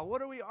talking about?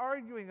 What are we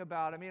arguing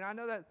about? I mean, I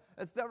know that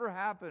that's never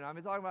happened. I'm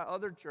talking about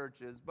other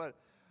churches, but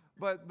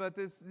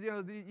this,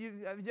 have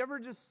you ever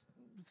just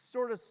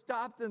sort of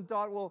stopped and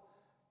thought, well,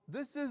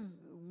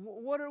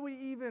 what are we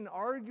even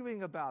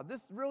arguing about?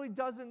 This really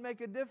doesn't make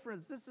a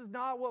difference. This is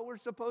not what we're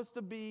supposed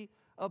to be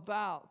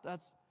about.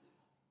 That's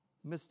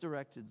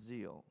misdirected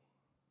zeal.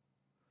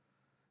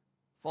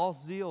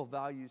 False zeal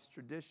values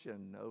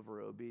tradition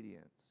over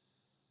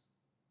obedience.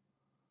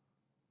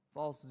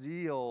 False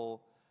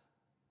zeal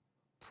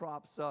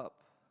props up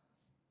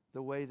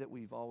the way that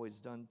we've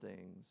always done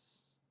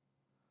things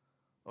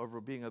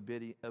over being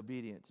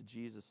obedient to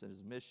Jesus and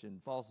his mission.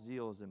 False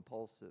zeal is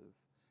impulsive.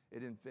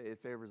 It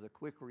favors a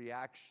quick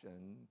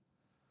reaction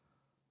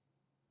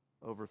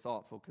over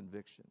thoughtful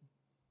conviction.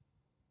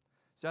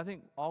 So I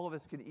think all of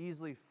us can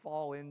easily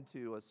fall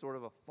into a sort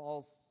of a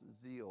false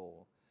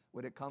zeal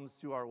when it comes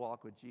to our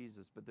walk with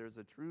Jesus, but there's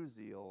a true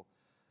zeal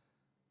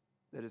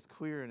that is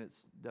clear in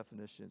its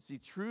definition. See,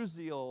 true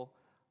zeal,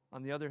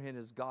 on the other hand,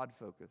 is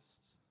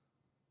God-focused.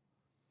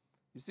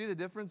 You see the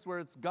difference? Where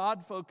it's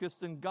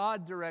God-focused and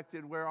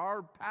God-directed, where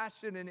our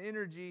passion and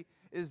energy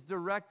is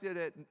directed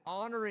at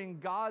honoring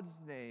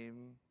God's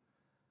name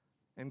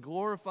and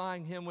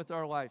glorifying him with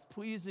our life,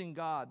 pleasing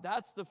God.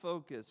 That's the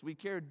focus. We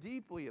care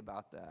deeply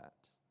about that.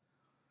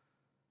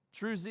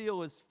 True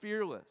zeal is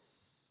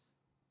fearless.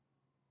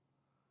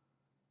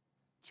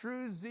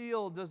 True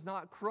zeal does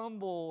not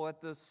crumble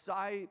at the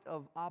sight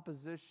of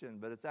opposition,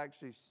 but it's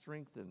actually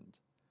strengthened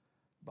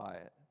by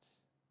it.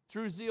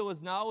 True zeal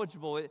is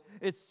knowledgeable.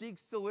 It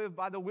seeks to live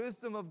by the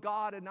wisdom of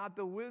God and not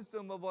the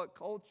wisdom of what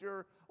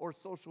culture or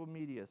social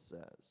media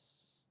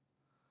says.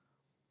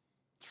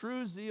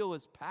 True zeal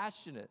is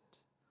passionate.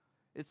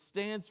 It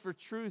stands for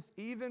truth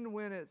even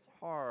when it's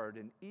hard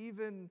and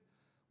even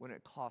when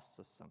it costs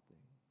us something.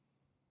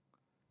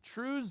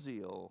 True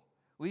zeal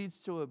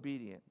leads to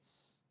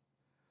obedience.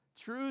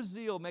 True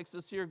zeal makes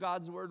us hear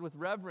God's word with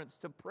reverence,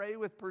 to pray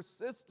with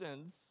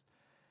persistence,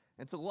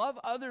 and to love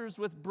others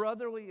with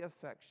brotherly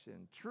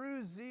affection.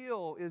 True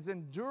zeal is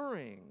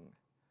enduring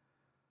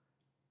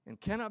and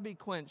cannot be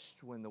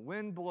quenched when the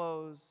wind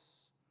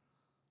blows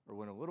or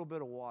when a little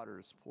bit of water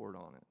is poured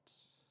on it.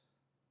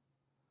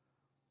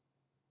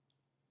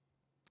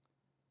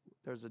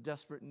 There's a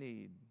desperate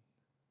need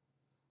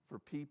for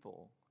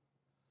people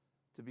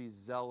to be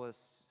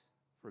zealous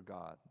for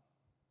God.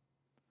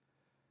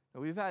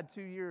 Now, we've had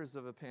 2 years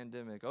of a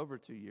pandemic, over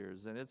 2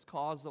 years, and it's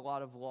caused a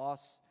lot of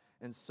loss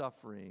and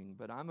suffering,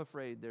 but I'm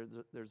afraid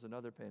there's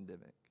another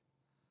pandemic,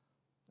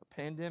 a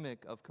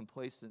pandemic of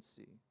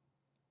complacency.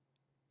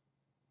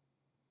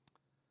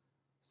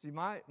 See,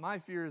 my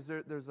fear is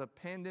there's a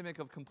pandemic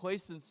of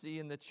complacency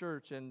in the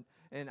church, and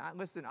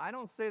listen, I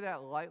don't say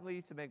that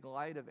lightly to make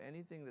light of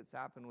anything that's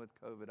happened with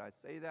COVID. I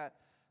say that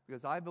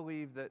because I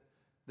believe that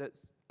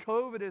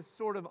COVID has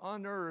sort of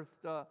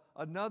unearthed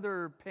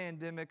another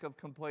pandemic of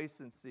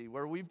complacency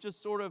where we've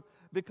just sort of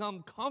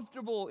become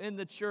comfortable in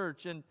the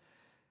church, and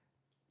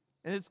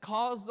it's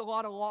caused a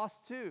lot of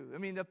loss too. I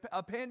mean,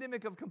 a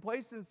pandemic of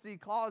complacency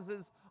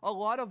causes a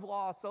lot of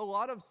loss, a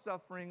lot of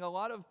suffering, a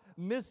lot of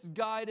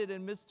misguided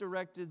and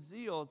misdirected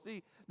zeal.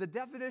 See, the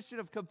definition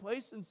of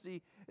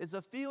complacency is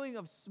a feeling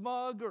of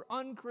smug or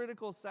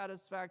uncritical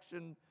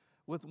satisfaction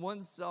with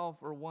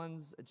oneself or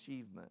one's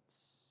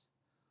achievements.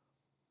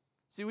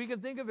 See, we can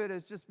think of it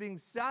as just being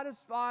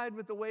satisfied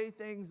with the way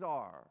things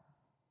are.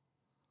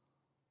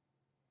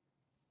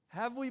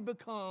 Have we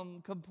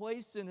become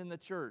complacent in the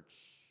church?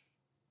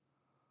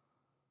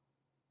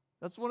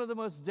 That's one of the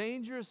most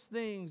dangerous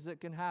things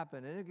that can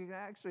happen, and it can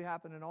actually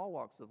happen in all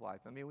walks of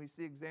life. I mean, we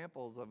see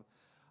examples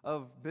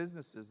of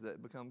businesses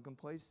that become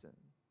complacent.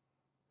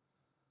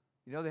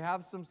 You know, they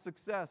have some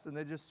success, and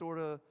they just sort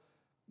of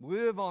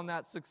live on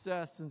that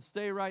success and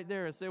stay right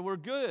there and say, we're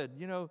good,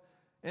 you know.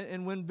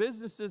 And when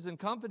businesses and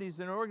companies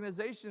and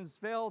organizations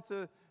fail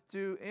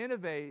to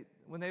innovate,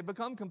 when they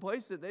become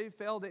complacent, they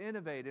fail to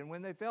innovate. And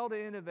when they fail to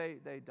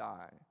innovate, they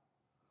die.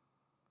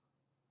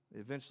 They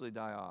eventually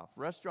die off.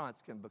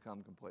 Restaurants can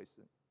become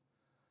complacent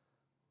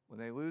when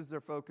they lose their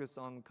focus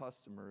on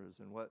customers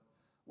and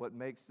what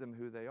makes them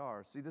who they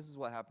are. See, this is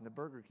what happened to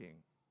Burger King.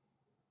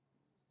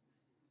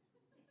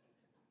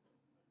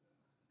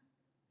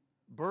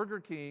 Burger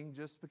King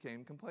just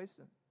became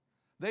complacent.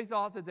 They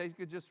thought that they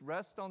could just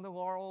rest on the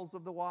laurels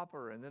of the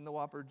Whopper, and then the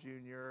Whopper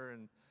Jr.,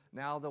 and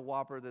now the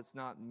Whopper that's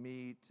not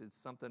meat, it's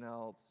something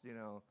else, you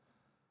know.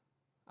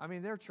 I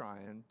mean, they're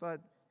trying,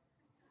 but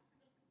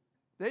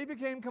they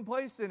became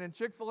complacent, and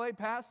Chick-fil-A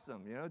passed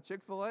them. You know,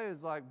 Chick-fil-A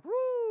is like,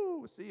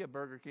 woo, see ya,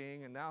 Burger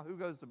King, and now who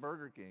goes to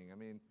Burger King? I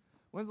mean,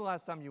 when's the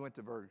last time you went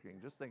to Burger King?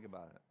 Just think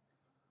about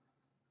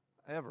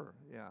it. Ever,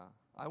 yeah.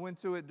 I went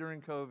to it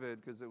during COVID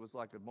because it was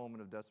like a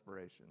moment of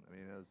desperation. I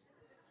mean,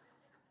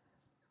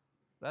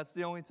 that's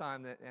the only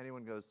time that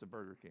anyone goes to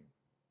Burger King.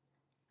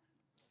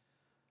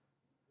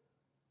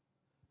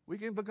 We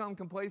can become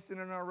complacent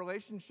in our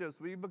relationships.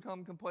 We can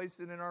become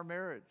complacent in our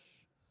marriage.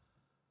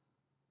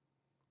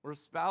 Where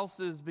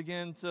spouses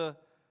begin to,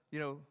 you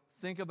know,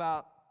 think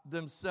about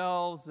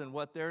themselves and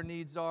what their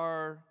needs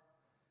are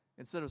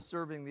instead of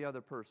serving the other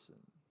person.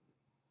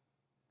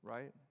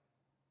 Right?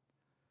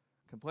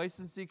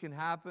 Complacency can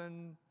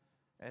happen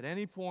at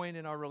any point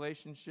in our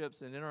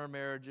relationships and in our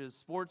marriages.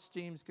 Sports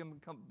teams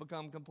can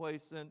become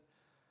complacent,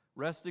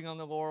 resting on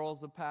the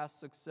laurels of past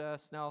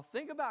success. Now,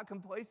 think about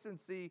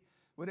complacency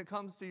when it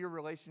comes to your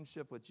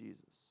relationship with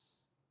Jesus.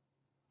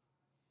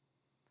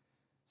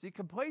 See,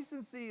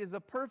 complacency is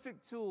a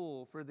perfect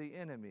tool for the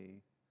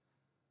enemy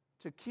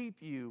to keep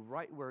you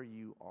right where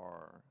you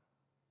are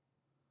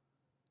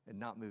and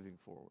not moving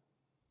forward.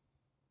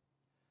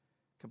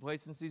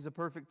 Complacency is a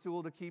perfect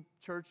tool to keep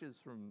churches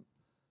from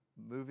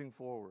moving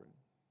forward.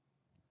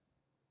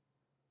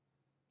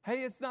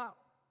 Hey, it's not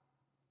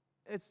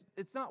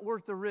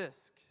worth the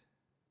risk.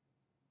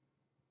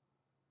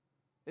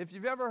 If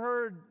you've ever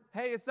heard,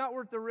 hey, it's not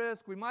worth the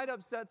risk, we might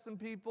upset some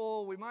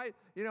people, we might,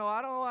 you know,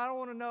 I don't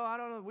want to know, I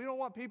don't know, we don't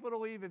want people to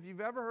leave. If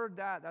you've ever heard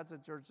that, that's a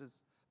church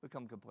that's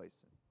become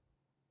complacent.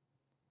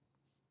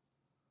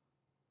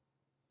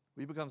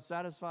 We become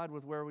satisfied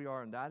with where we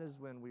are, and that is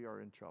when we are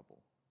in trouble.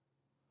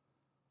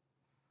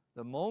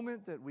 The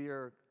moment that we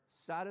are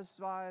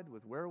satisfied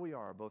with where we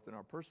are, both in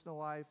our personal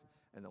life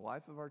and the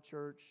life of our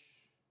church,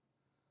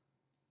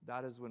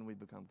 that is when we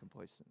become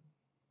complacent.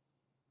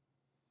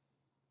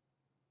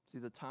 See,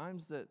 the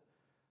times that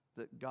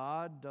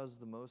God does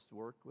the most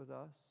work with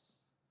us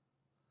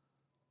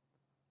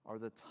are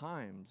the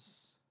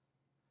times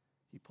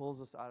He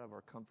pulls us out of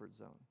our comfort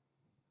zone.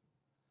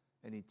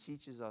 And he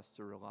teaches us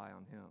to rely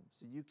on him.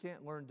 See, you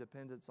can't learn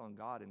dependence on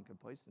God in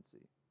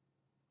complacency.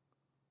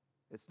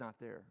 It's not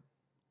there.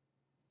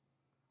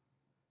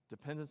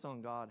 Dependence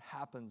on God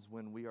happens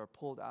when we are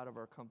pulled out of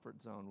our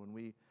comfort zone,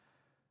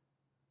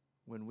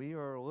 when we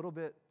are a little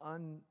bit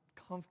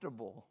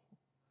uncomfortable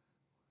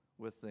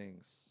with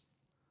things.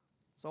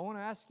 So I want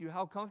to ask you,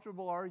 how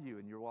comfortable are you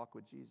in your walk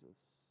with Jesus?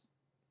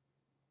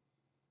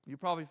 You're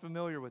probably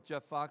familiar with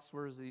Jeff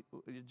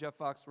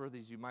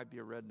Foxworthy's You Might Be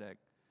a Redneck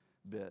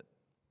bit.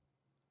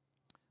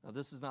 Now,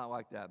 this is not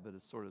like that, but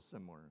it's sort of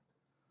similar.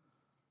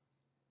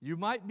 You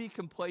might be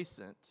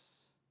complacent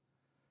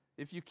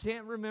if you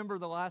can't remember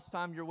the last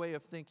time your way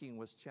of thinking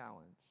was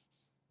challenged.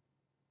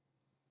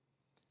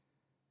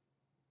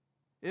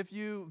 If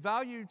you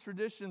value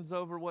traditions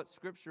over what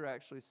Scripture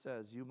actually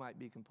says, you might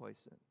be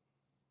complacent.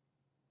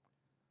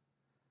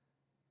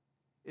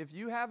 If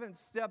you haven't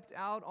stepped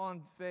out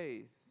on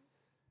faith,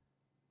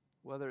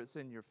 whether it's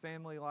in your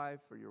family life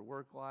or your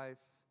work life,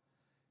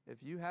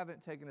 if you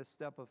haven't taken a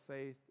step of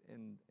faith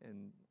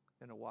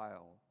in a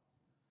while,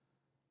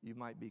 you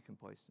might be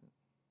complacent.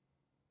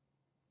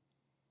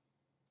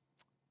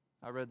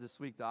 I read this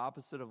week, the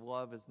opposite of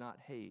love is not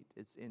hate,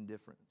 it's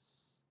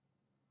indifference.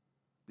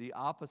 The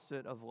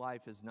opposite of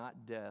life is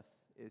not death,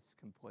 it's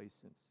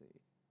complacency.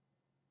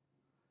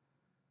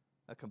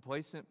 A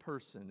complacent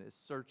person is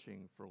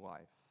searching for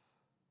life.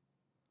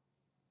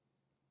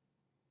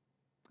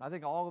 I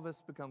think all of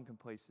us become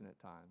complacent at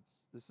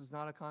times. This is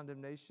not a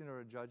condemnation or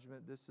a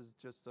judgment. This is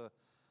just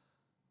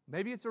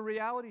maybe it's a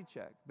reality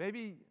check.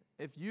 Maybe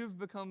if you've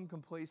become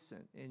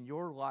complacent in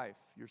your life,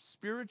 your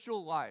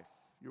spiritual life,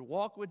 your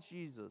walk with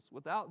Jesus,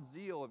 without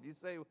zeal, if you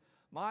say,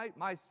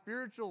 my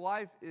spiritual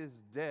life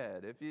is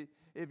dead,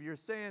 if you're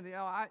saying,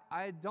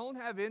 I don't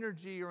have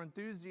energy or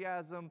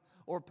enthusiasm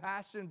or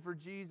passion for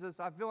Jesus,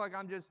 I feel like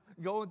I'm just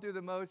going through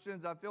the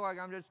motions, I feel like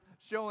I'm just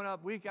showing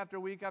up week after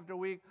week after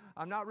week,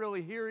 I'm not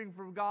really hearing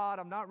from God,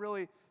 I'm not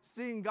really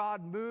seeing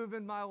God move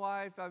in my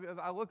life,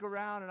 I look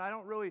around and I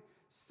don't really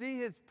see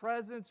His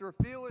presence or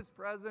feel His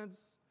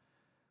presence,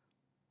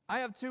 I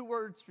have two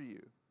words for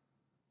you.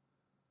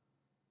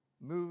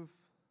 Move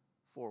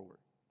forward.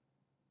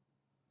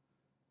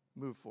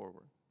 Move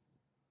forward.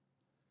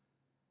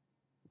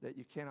 That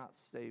you cannot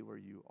stay where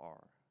you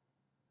are.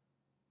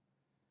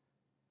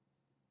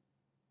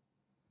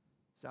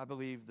 So I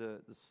believe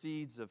the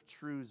seeds of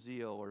true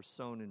zeal are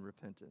sown in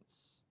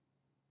repentance.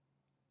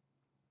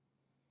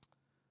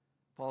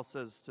 Paul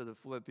says to the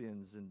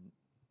Philippians in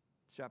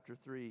chapter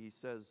 3, he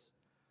says,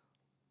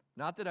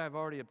 not that I've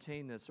already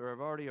obtained this or I've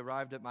already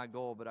arrived at my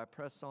goal, but I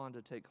press on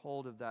to take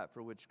hold of that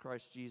for which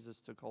Christ Jesus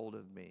took hold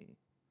of me.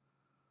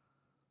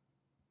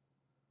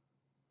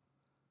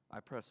 I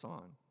press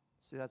on.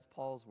 See, that's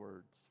Paul's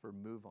words for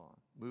move on,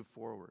 move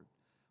forward,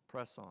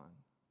 press on.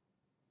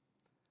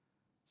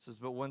 It says,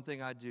 but one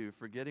thing I do,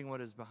 forgetting what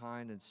is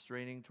behind and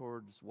straining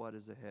towards what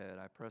is ahead,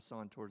 I press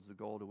on towards the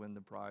goal to win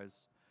the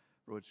prize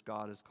for which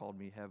God has called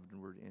me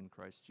heavenward in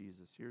Christ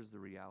Jesus. Here's the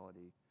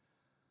reality.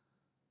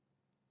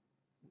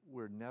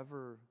 We're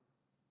never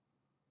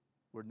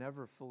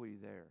fully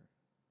there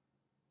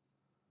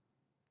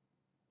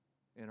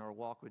in our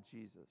walk with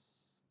Jesus.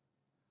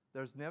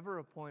 There's never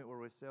a point where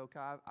we say, okay,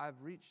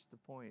 I've reached the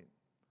point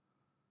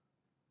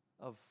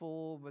of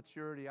full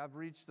maturity. I've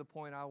reached the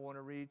point I want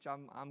to reach.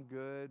 I'm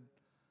good.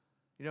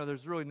 You know,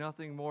 there's really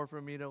nothing more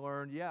for me to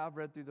learn. Yeah, I've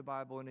read through the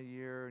Bible in a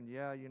year, and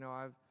yeah, you know,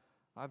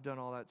 I've done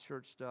all that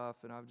church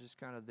stuff, and I'm just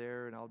kind of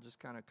there, and I'll just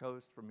kind of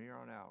coast from here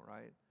on out,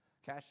 right?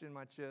 Cash in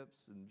my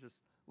chips and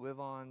just live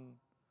on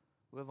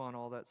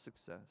all that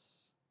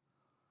success.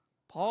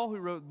 Paul, who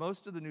wrote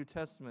most of the New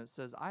Testament,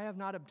 says, I have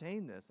not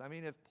obtained this. I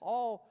mean, if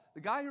Paul,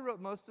 the guy who wrote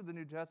most of the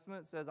New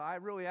Testament, says, I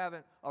really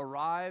haven't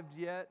arrived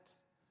yet,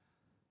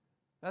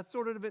 that's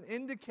sort of an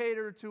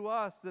indicator to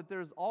us that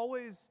there's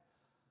always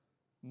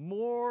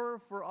more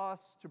for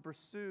us to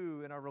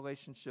pursue in our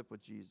relationship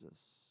with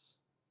Jesus.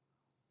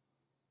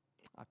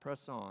 I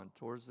press on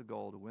towards the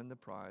goal to win the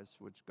prize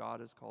for which God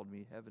has called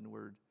me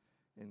heavenward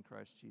in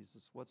Christ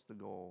Jesus. What's the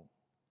goal?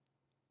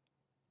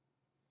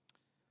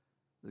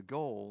 The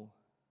goal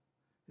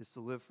is to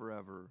live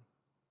forever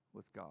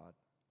with God.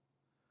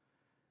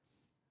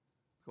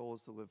 The goal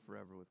is to live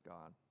forever with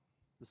God.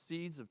 The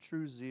seeds of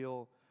true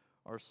zeal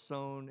are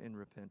sown in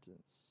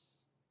repentance.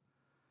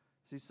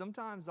 See,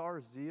 sometimes our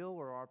zeal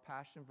or our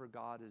passion for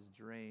God is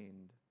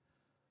drained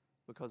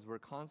because we're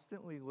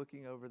constantly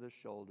looking over the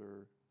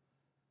shoulder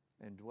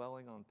and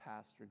dwelling on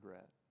past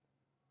regret.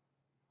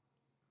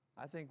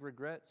 I think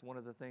regret's one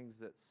of the things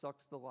that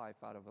sucks the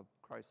life out of a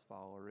Christ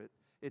follower.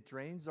 It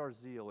drains our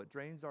zeal. It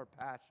drains our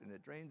passion.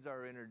 It drains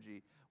our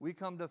energy. We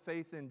come to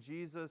faith in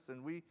Jesus,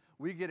 and we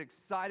get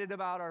excited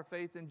about our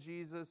faith in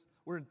Jesus.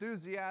 We're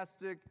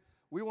enthusiastic.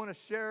 We want to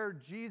share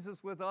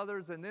Jesus with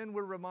others, and then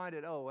we're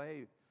reminded, oh,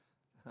 hey,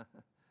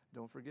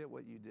 don't forget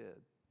what you did.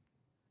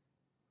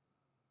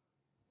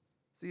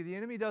 See, the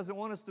enemy doesn't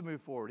want us to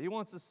move forward. He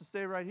wants us to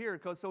stay right here.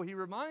 So he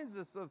reminds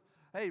us of,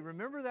 hey,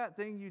 remember that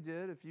thing you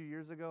did a few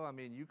years ago? I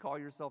mean, you call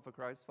yourself a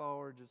Christ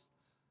follower, just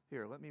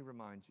Here, let me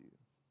remind you.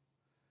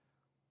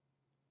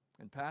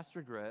 And past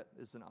regret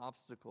is an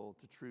obstacle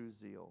to true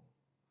zeal.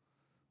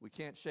 We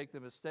can't shake the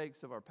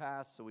mistakes of our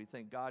past, so we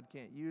think God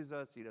can't use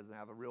us. He doesn't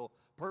have a real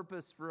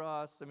purpose for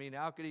us. I mean,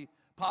 how could he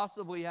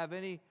possibly have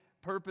any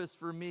purpose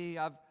for me?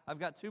 I've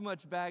got too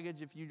much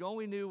baggage. If you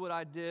only knew what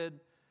I did.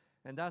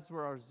 And that's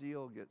where our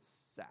zeal gets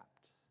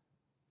sapped.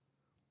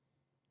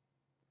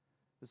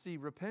 You see,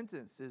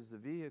 repentance is the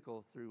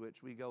vehicle through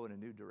which we go in a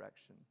new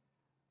direction.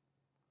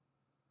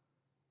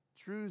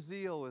 True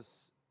zeal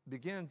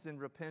begins in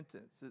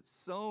repentance. It's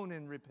sown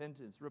in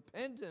repentance.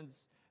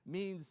 Repentance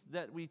means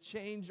that we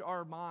change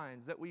our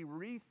minds, that we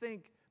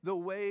rethink the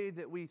way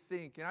that we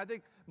think. And I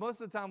think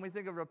most of the time we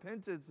think of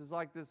repentance as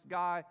like this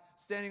guy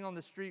standing on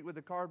the street with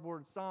a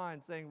cardboard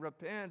sign saying,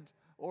 repent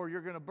or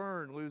you're going to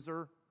burn,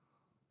 loser.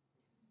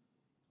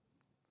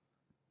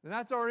 And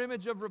that's our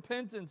image of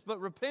repentance. But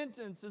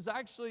repentance is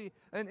actually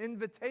an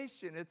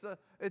invitation. It's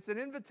an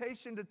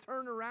invitation to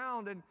turn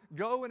around and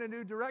go in a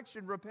new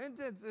direction.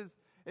 Repentance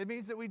it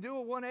means that we do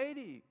a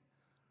 180.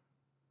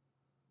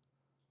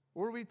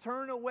 Where we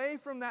turn away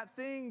from that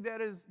thing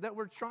that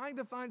we're trying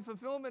to find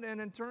fulfillment in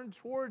and turn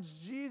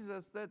towards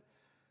Jesus,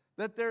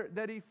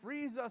 that he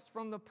frees us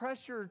from the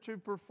pressure to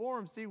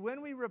perform. See,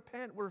 when we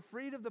repent, we're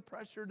freed of the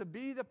pressure to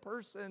be the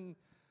person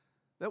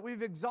that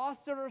we've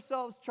exhausted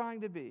ourselves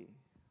trying to be.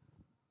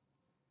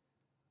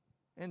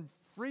 And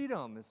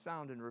freedom is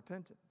found in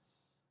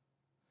repentance.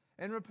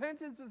 And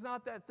repentance is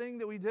not that thing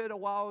that we did a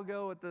while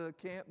ago at the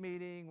camp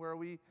meeting where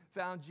we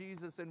found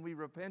Jesus and we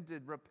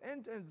repented.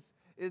 Repentance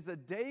is a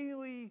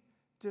daily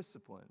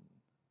discipline,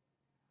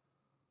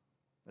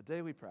 a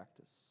daily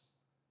practice.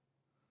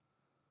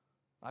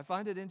 I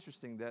find it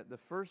interesting that the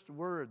first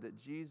word that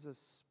Jesus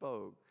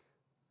spoke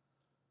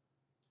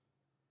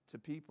to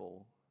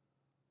people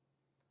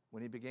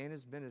when he began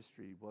his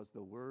ministry was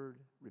the word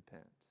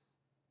repent.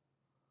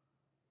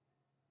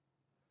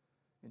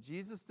 And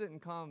Jesus didn't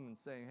come and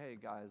saying, hey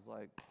guys,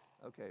 like,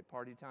 okay,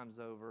 party time's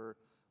over.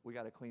 We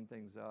got to clean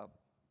things up.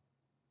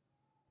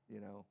 You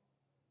know,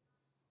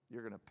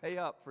 you're going to pay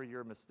up for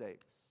your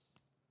mistakes.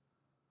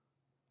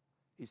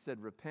 He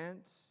said,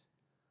 repent,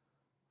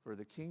 for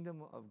the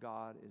kingdom of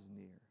God is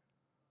near.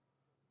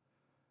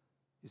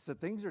 He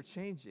said, things are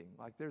changing.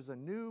 Like there's a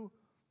new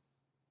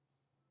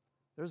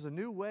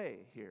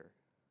way here.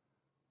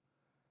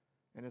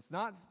 And it's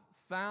not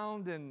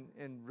found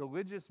in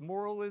religious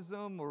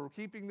moralism or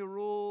keeping the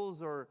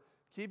rules or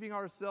keeping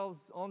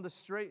ourselves on the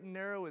straight and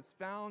narrow. It's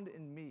found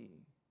in me.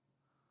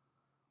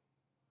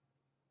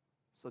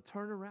 So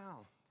turn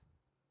around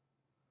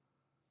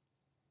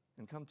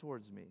and come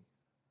towards me.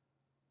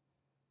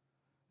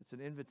 It's an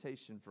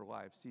invitation for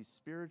life. See,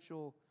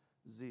 spiritual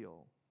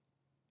zeal,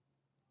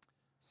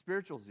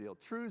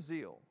 true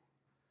zeal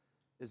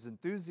is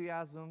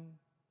enthusiasm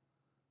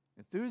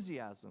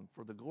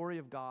for the glory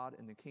of God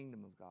and the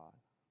kingdom of God.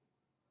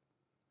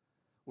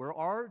 Where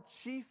our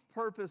chief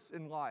purpose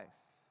in life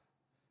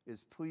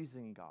is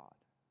pleasing God.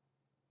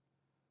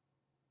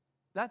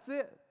 That's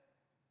it.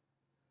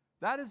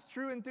 That is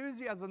true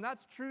enthusiasm.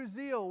 That's true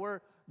zeal,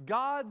 where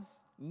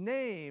God's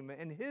name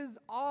and his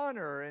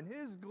honor and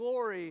his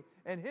glory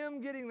and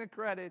him getting the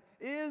credit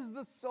is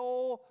the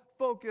sole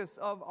focus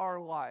of our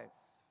life.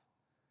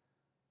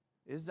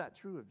 Is that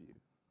true of you?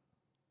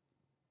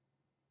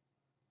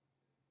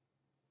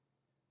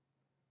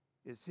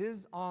 Is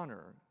his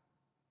honor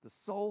the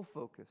sole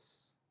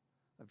focus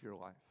of your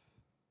life?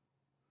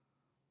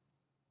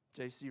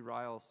 J.C.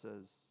 Ryle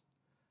says,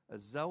 a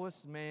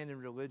zealous man in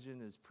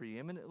religion is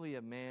preeminently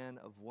a man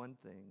of one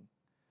thing.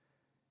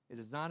 It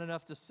is not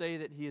enough to say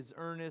that he is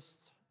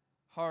earnest,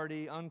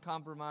 hearty,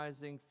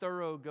 uncompromising,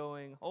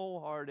 thoroughgoing,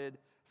 wholehearted,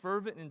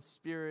 fervent in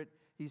spirit.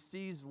 He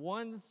sees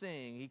one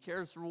thing. He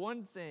cares for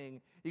one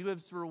thing. He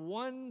lives for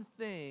one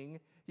thing.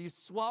 He's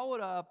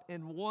swallowed up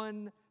in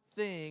one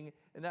thing.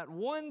 And that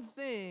one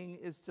thing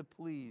is to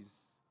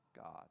please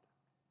God.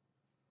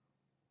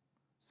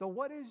 So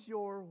what is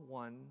your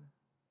one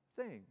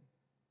thing?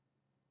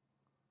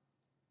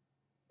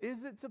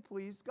 Is it to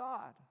please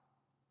God?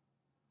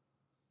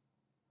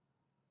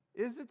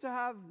 Is it to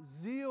have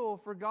zeal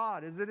for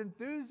God? Is it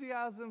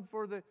enthusiasm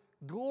for the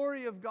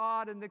glory of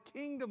God and the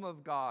kingdom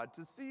of God?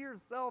 To see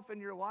yourself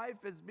and your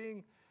life as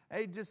being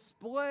a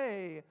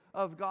display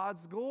of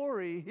God's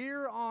glory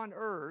here on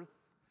earth,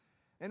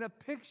 and a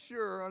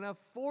picture and a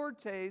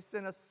foretaste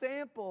and a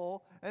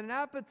sample and an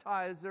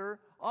appetizer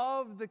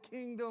of the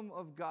kingdom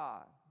of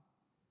God.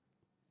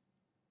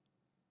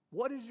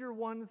 What is your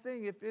one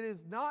thing? If it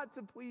is not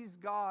to please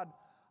God,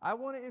 I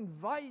want to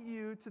invite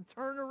you to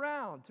turn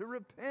around, to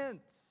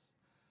repent,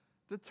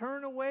 to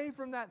turn away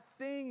from that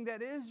thing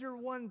that is your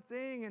one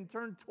thing and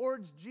turn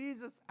towards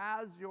Jesus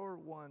as your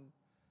one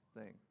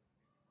thing.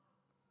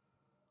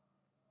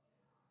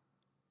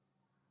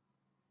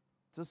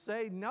 To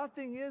say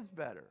nothing is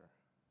better.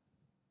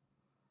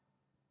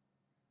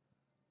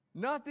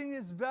 Nothing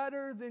is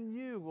better than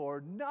you,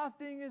 Lord.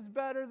 Nothing is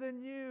better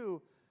than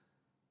you.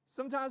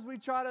 Sometimes we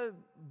try to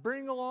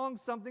bring along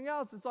something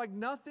else. It's like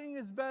nothing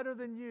is better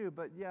than you.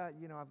 But yeah,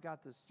 I've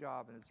got this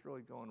job and it's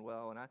really going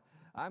well. And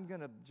I'm going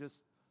to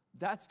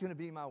that's going to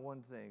be my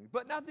one thing.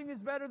 But nothing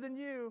is better than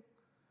you.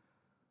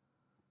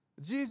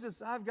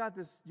 Jesus, I've got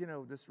this,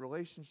 this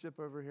relationship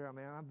over here. I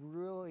mean, I'm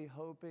really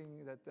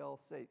hoping that they'll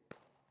say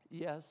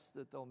yes,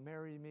 that they'll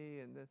marry me.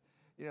 And that,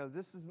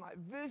 this is my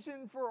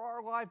vision for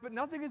our life. But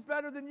nothing is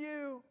better than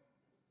you.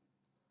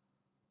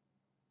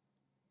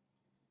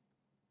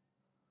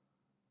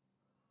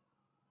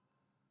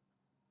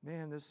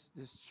 Man,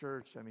 this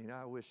church, I mean,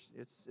 I wish,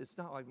 it's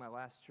not like my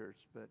last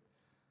church, but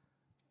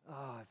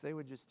if they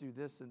would just do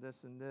this and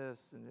this and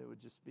this, and it would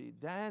just be,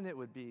 then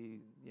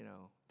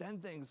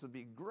things would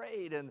be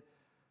great. And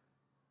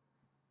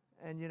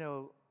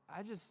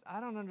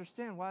I don't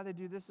understand why they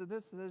do this or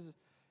this.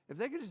 If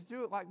they could just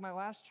do it like my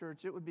last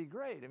church, it would be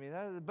great. I mean,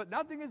 but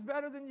nothing is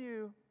better than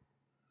you.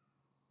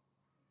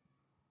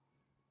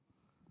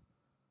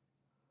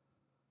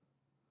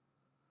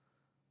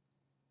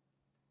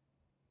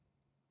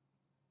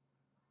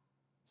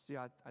 See,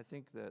 I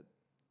think that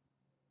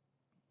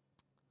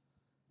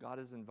God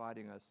is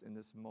inviting us in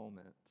this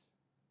moment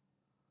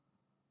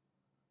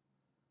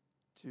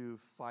to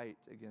fight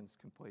against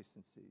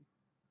complacency,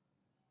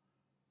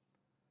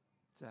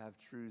 to have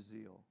true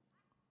zeal.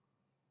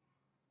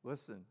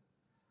 Listen,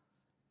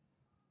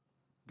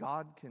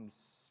 God can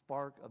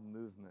spark a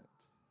movement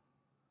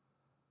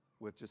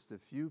with just a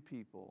few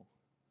people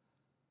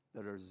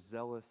that are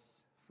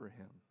zealous for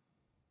Him.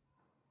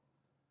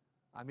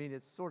 I mean,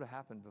 it's sort of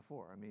happened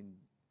before. I mean,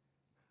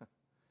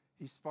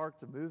 He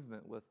sparked a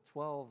movement with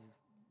 12,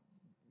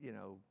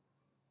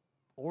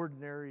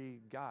 ordinary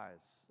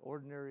guys,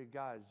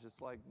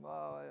 just like,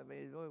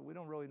 we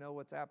don't really know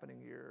what's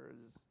happening here.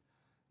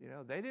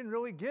 They didn't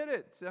really get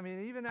it. I mean,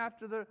 even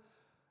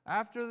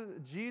after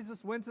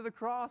Jesus went to the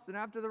cross and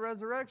after the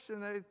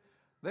resurrection,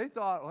 they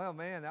thought, well,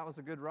 man, that was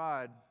a good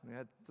ride. We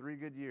had 3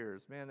 good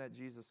years. Man, that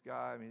Jesus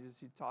guy,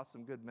 he taught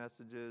some good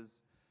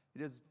messages. He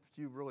did a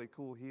few really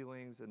cool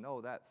healings. And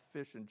that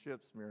fish and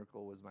chips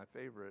miracle was my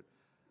favorite.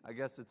 I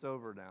guess it's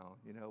over now.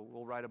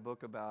 We'll write a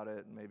book about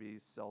it and maybe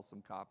sell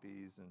some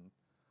copies. And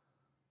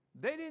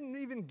they didn't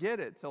even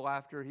get it till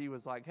after he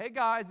was like, hey,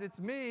 guys,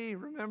 it's me.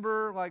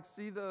 Remember,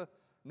 see the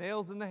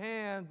nails in the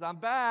hands. I'm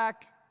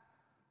back.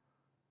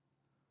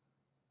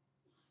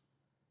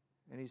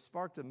 And he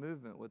sparked a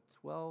movement with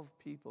 12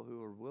 people who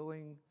were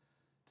willing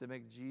to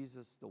make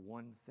Jesus the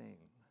one thing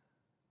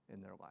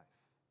in their life.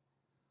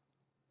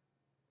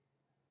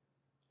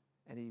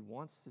 And he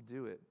wants to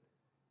do it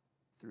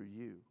through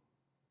you.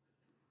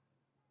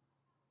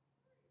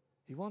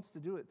 He wants to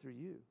do it through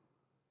you.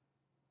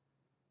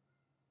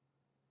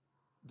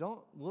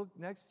 Don't look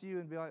next to you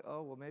and be like,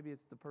 oh, well, maybe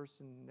it's the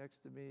person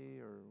next to me,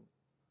 or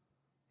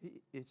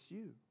it's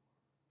you.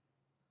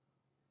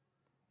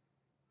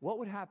 What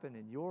would happen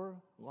in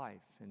your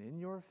life and in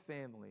your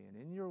family and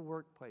in your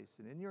workplace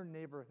and in your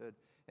neighborhood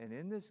and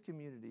in this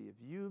community if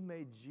you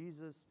made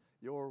Jesus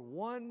your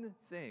one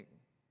thing?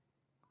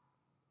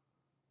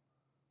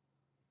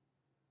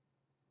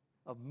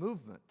 A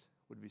movement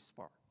would be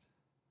sparked.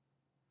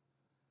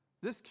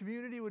 This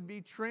community would be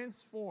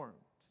transformed.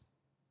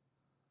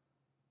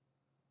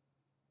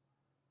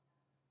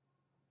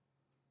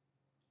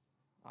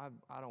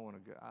 I don't want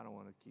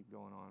to keep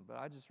going on, but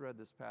I just read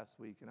this past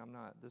week, and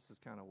this is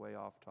kind of way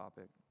off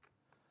topic.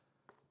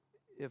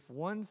 If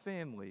one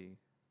family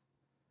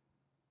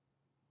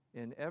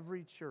in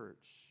every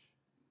church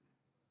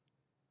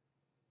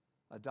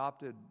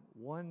adopted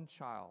one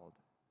child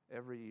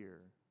every year,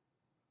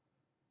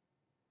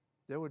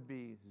 there would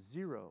be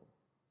 0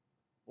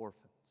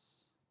 orphans.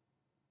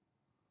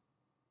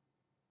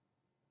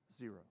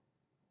 0.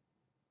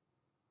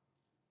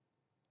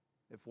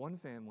 If one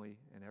family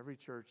in every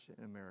church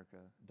in America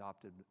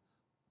adopted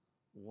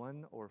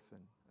one orphan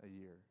a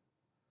year,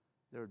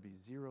 there would be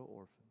 0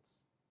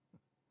 orphans.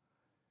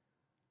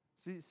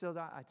 See, so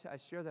I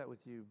share that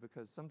with you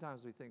because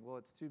sometimes we think, well,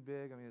 it's too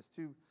big. It's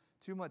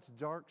too much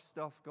dark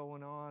stuff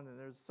going on, and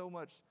there's so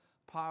much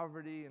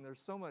poverty, and there's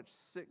so much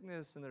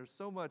sickness, and there's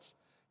so much,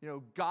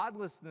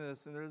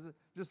 godlessness, and there's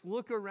just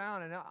look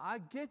around, and I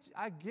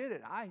get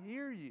it. I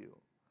hear you.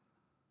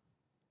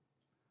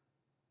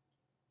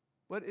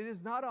 But it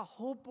is not a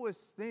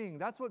hopeless thing.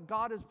 That's what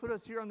God has put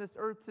us here on this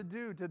earth to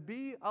do, to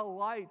be a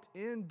light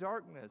in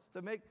darkness,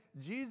 to make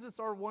Jesus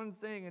our one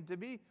thing, and to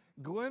be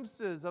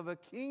glimpses of a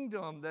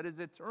kingdom that is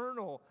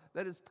eternal,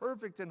 that is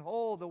perfect and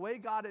whole, the way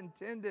God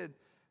intended,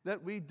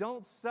 that we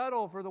don't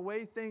settle for the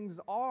way things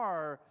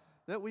are,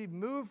 that we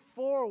move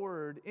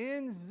forward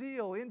in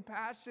zeal, in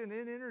passion,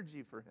 in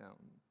energy for Him.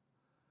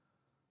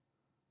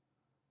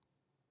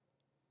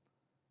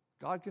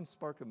 God can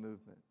spark a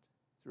movement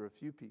through a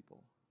few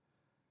people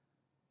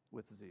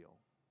with zeal.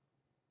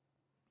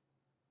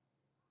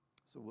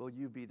 So will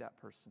you be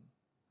that person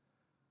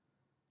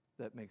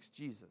that makes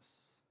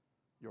Jesus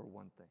your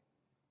one thing?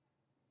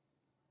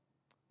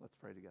 Let's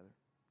pray together.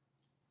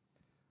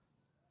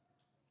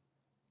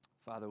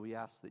 Father, we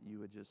ask that you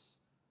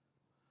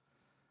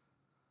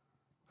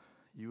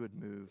would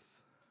move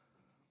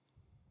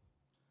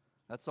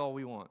That's all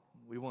we want.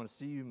 We want to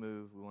see you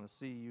move. We want to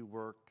see you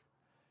work.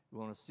 We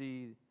want to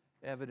see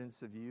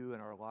evidence of you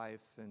in our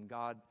life. And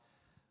God,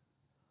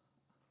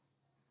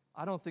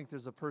 I don't think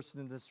there's a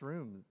person in this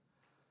room,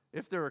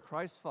 if they're a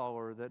Christ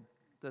follower, that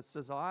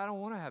says, oh, I don't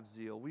want to have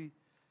zeal. We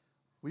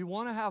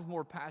want to have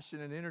more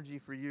passion and energy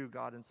for you,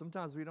 God. And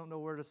sometimes we don't know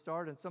where to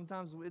start, and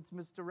sometimes it's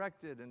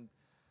misdirected. And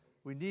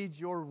we need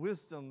your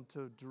wisdom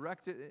to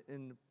direct it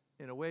in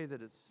a way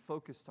that is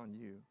focused on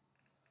you.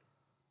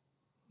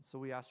 And so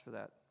we ask for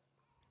that.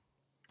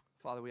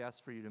 Father, we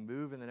ask for you to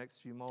move in the next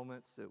few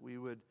moments, that we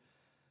would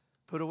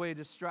put away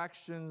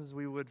distractions.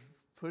 We would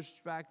push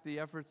back the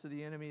efforts of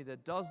the enemy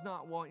that does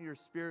not want your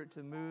spirit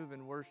to move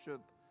and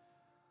worship.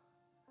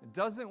 It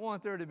doesn't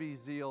want there to be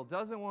zeal,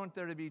 doesn't want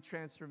there to be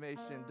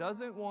transformation,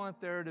 doesn't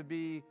want there to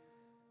be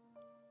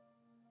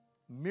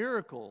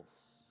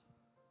miracles.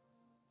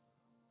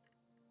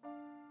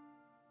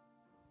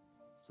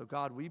 So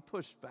God, we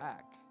push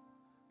back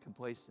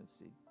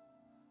complacency.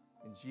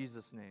 In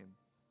Jesus' name,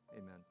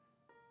 amen.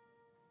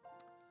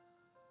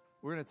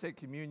 We're going to take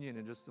communion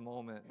in just a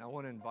moment, and I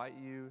want to invite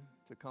you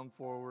to come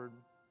forward.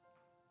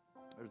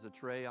 There's a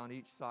tray on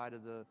each side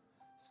of the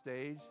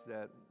stage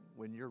that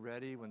when you're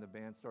ready, when the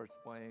band starts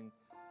playing,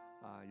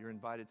 you're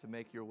invited to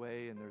make your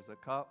way, and there's a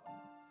cup.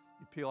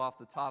 You peel off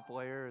the top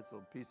layer. It's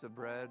a piece of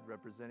bread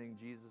representing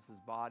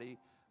Jesus' body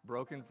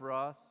broken for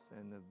us,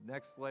 and the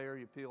next layer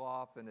you peel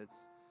off, and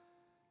it's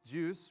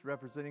juice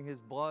representing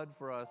his blood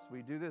for us.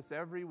 We do this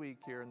every week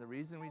here, and the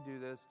reason we do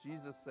this,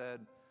 Jesus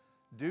said,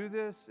 do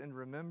this in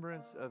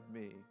remembrance of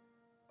me.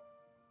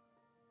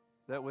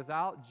 That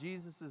without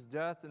Jesus'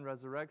 death and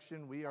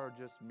resurrection, we are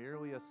just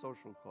merely a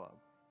social club.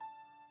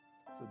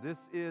 So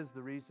this is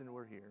the reason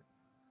we're here.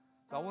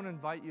 So I want to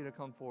invite you to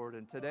come forward.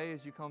 And today,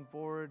 as you come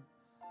forward,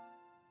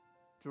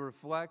 to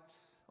reflect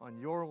on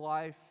your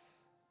life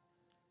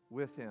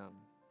with him.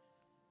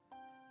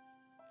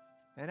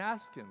 And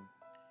ask him,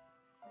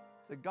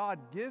 say, God,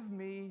 give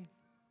me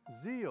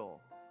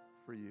zeal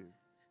for you.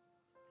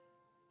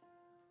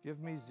 Give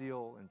me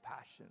zeal and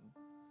passion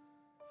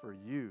for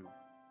you,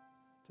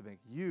 to make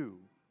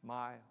you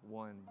my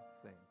one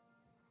thing.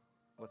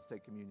 Let's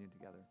take communion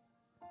together.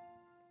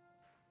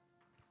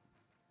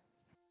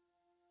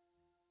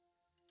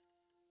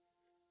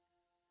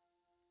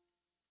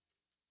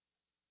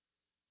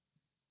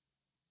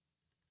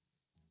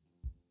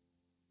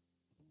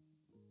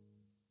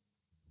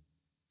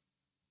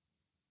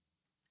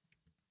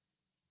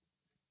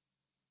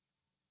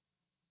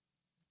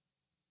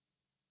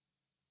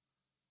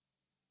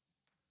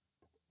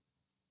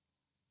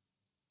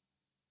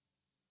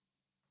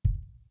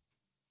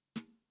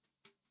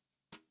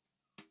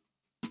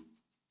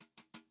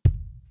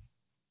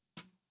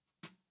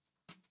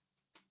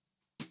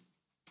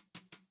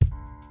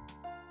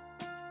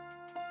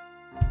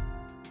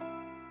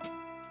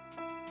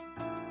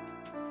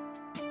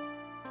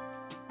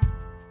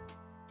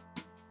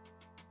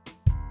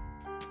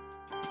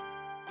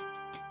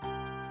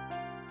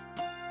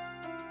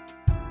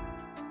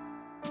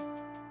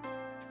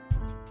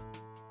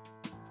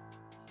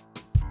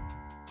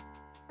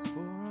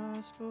 Before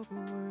I spoke a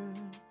word,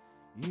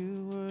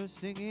 you were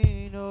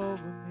singing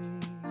over me.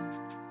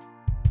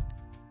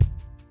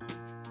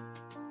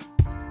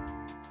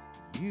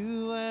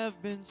 You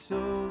have been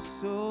so,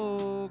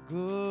 so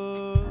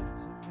good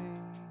to me.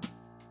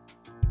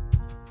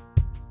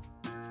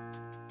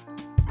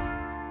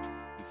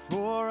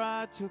 Before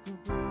I took a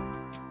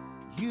breath,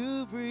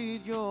 you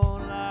breathed your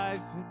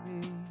life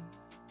in me.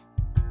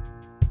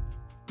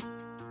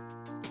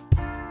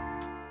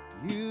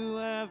 You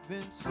have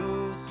been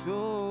so,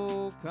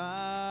 so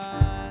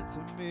kind to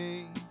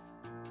me.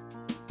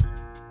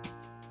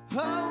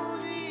 Oh,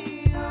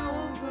 the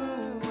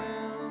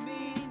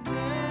overwhelming,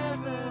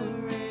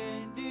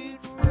 never-ending,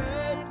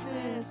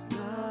 reckless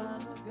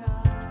love of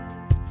God.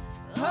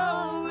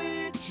 Oh,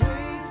 it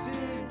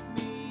traces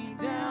me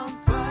down,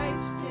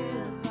 fights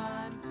till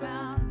I'm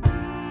found.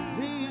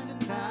 Leave the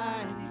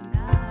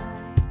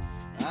 99.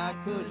 I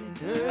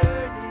couldn't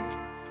earn it,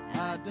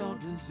 I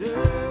don't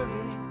deserve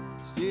it.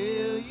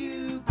 Still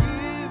you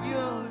give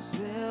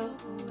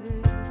yourself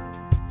away.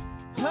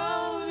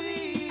 Oh,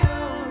 the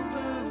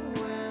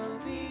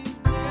overwhelming,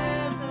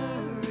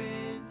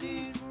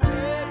 never-ending,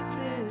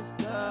 reckless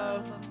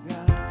love of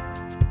God.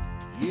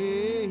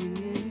 Yeah,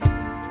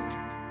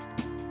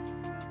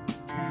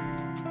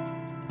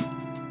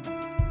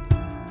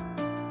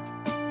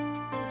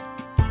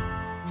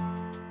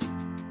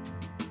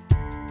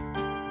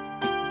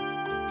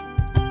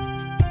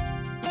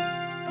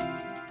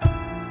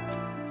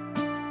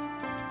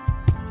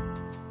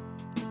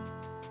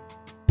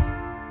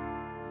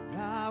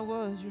 I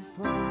was your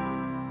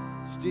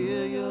foe,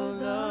 still your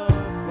love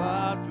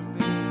fought for me.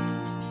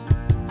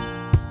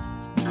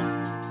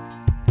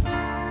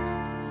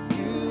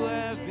 You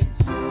have been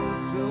so,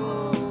 so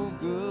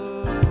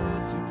good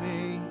to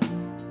me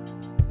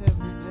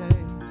every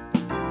day.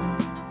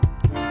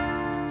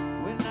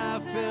 When I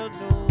felt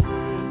no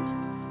worth,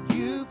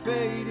 you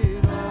paid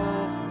it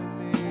all for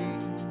me.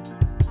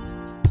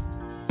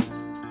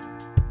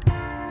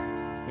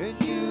 And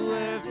you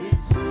have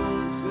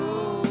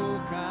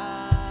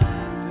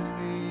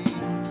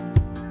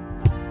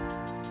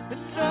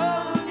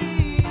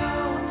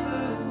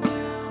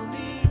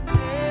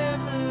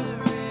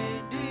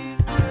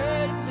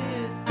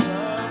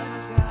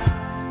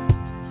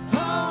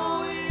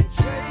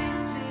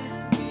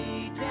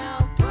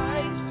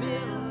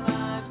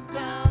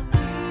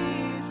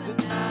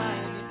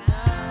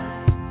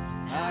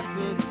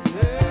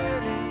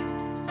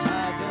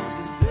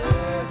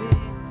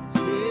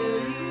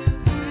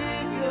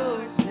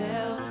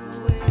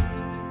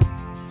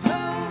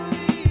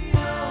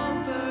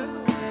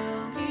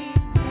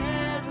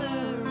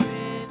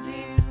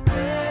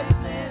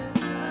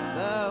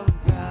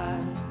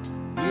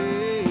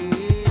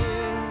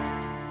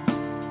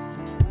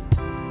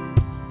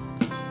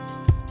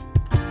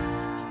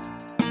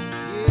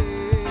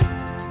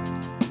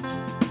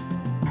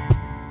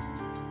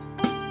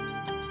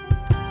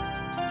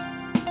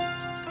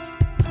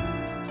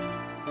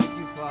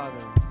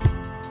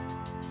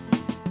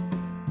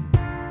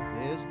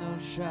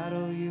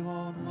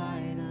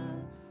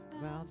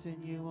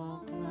mountain you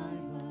won't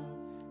climb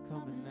up,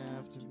 coming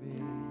after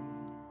me.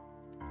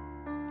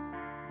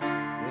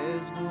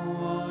 There's no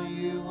wall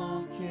you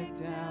won't kick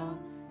down,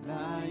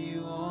 lie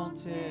you won't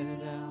tear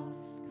down,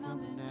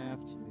 coming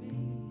after me.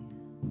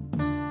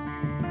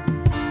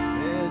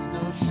 There's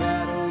no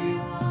shadow you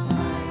won't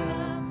light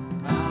up,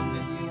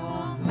 mountain you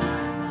won't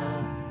climb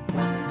up,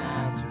 coming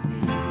after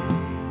me.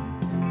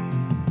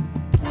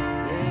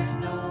 There's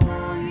no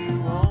wall you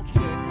won't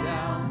kick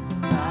down,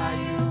 lie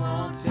you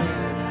won't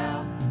tear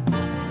down,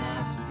 coming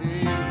after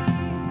me.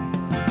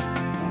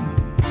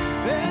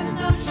 There's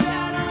no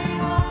shadow you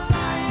won't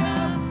light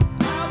up,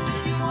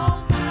 mountain you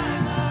won't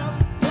climb up,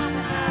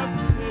 coming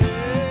after me.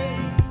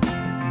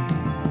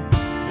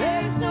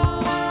 There's no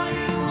wall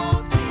you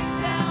won't kick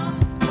down,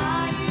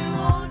 lie you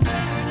won't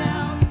tear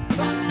down,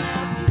 coming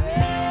after me.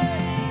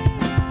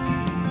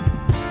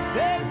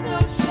 There's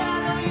no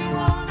shadow you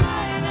won't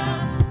light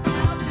up,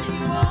 mountain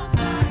you won't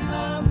climb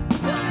up,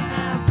 coming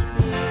after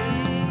me.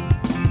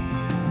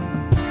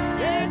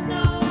 There's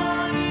no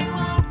wall you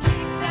won't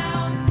kick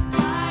down,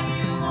 lie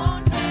you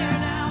won't tear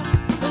down,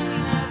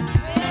 coming after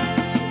me.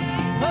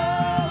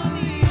 Oh,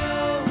 the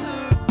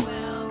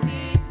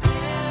overwhelming,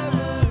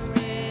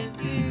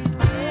 never-ending,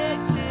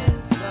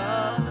 reckless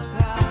love of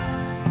God.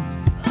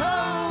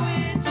 Oh,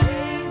 it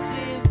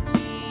chases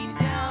me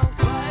down,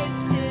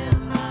 fights till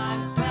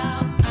I'm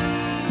found.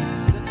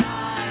 He's the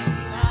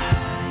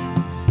 99,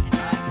 and I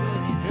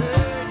couldn't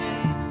hurt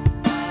it.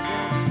 I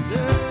don't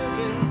deserve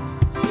it.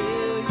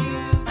 Still, you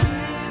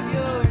give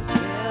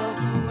yourself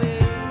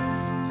away.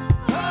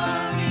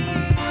 Oh, the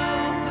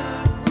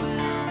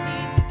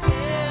overwhelming,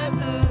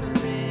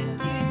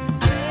 never-ending,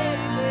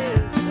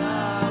 reckless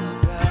love of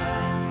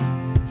God.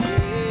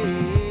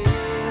 Yeah.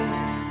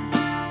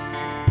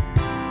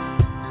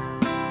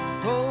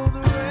 Oh,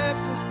 the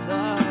reckless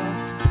love.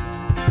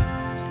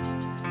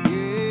 Yeah.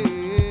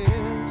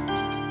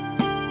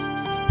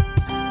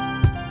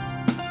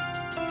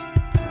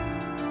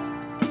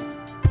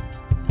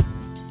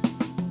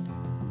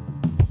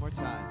 One more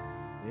time.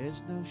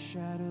 There's no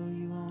shadow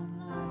you won't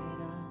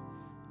light up,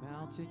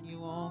 mountain you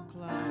won't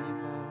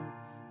climb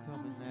up,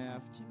 coming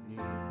after me.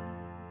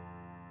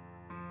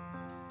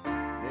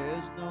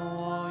 There's no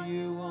wall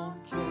you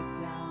won't kick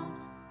down,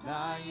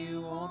 lie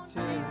you won't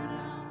tear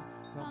down,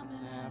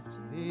 coming after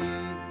me.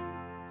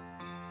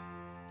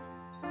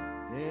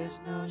 There's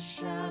no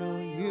shadow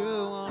you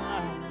won't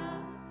light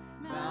up,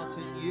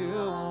 mountain you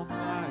won't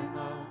climb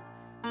up,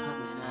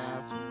 coming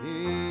after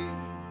me.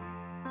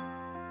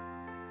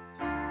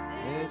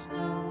 There's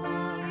no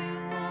wall you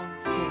won't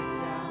kick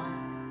down,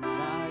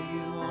 lie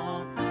you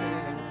won't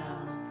tear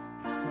down,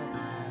 coming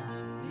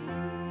after me.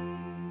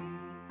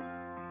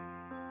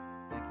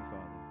 Thank you,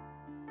 Father.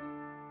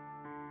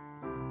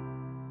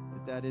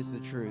 If that is the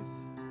truth,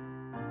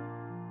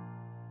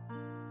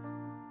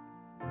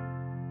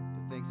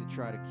 the things that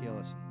try to kill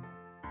us and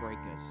break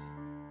us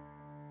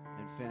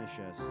and finish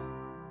us,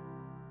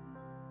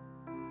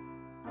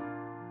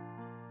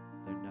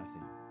 they're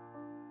nothing.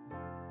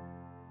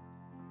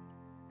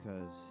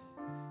 Because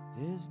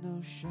there's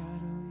no shadow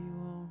you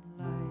won't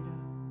light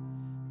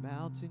up,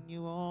 mountain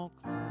you won't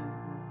climb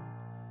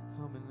up,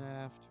 coming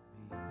after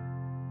me.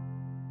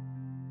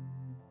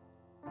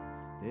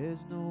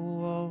 There's no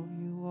wall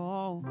you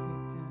won't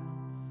kick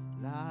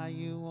down, lie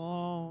you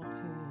won't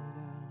tear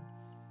down,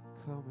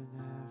 coming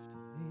after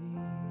me.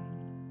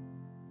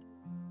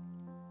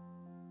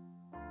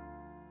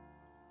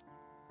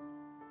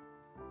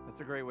 That's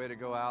a great way to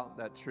go out,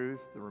 that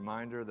truth, the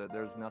reminder that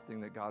there's nothing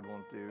that God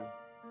won't do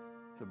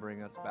to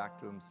bring us back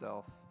to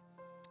himself.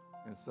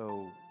 And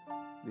so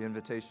the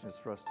invitation is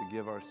for us to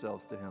give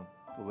ourselves to him,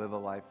 to live a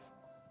life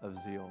of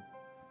zeal.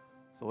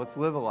 So let's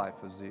live a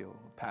life of zeal,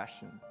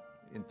 passion,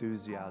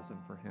 enthusiasm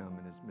for him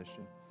and his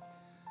mission.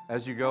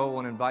 As you go, I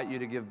want to invite you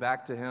to give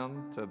back to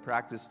him, to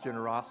practice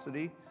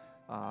generosity,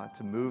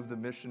 to move the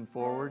mission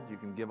forward. You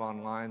can give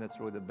online. That's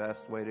really the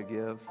best way to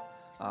give.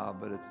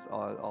 But it's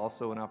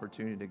also an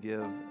opportunity to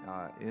give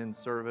in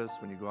service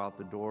when you go out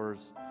the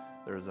doors.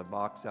 There's a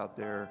box out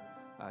there.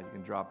 You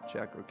can drop a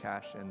check or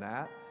cash in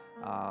that.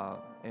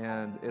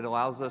 And it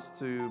allows us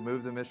to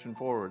move the mission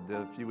forward.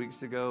 A few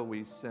weeks ago,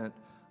 we sent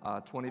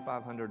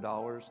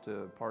 $2,500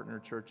 to partner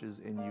churches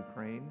in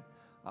Ukraine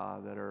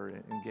that are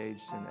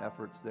engaged in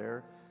efforts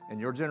there. And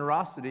your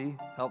generosity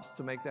helps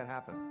to make that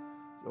happen.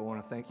 So I want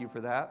to thank you for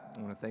that.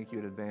 I want to thank you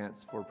in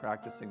advance for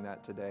practicing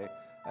that today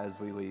as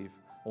we leave.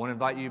 I want to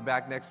invite you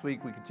back next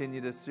week. We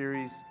continue this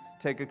series.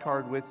 Take a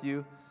card with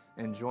you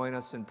and join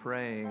us in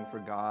praying for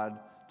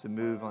God to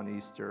move on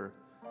Easter,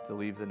 to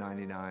leave the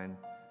 99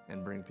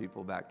 and bring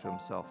people back to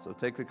himself. So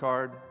take the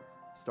card,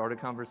 start a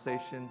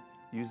conversation,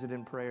 use it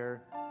in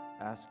prayer,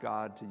 ask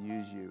God to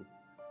use you,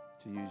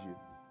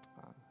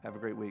 Have a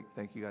great week.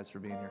 Thank you guys for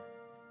being here.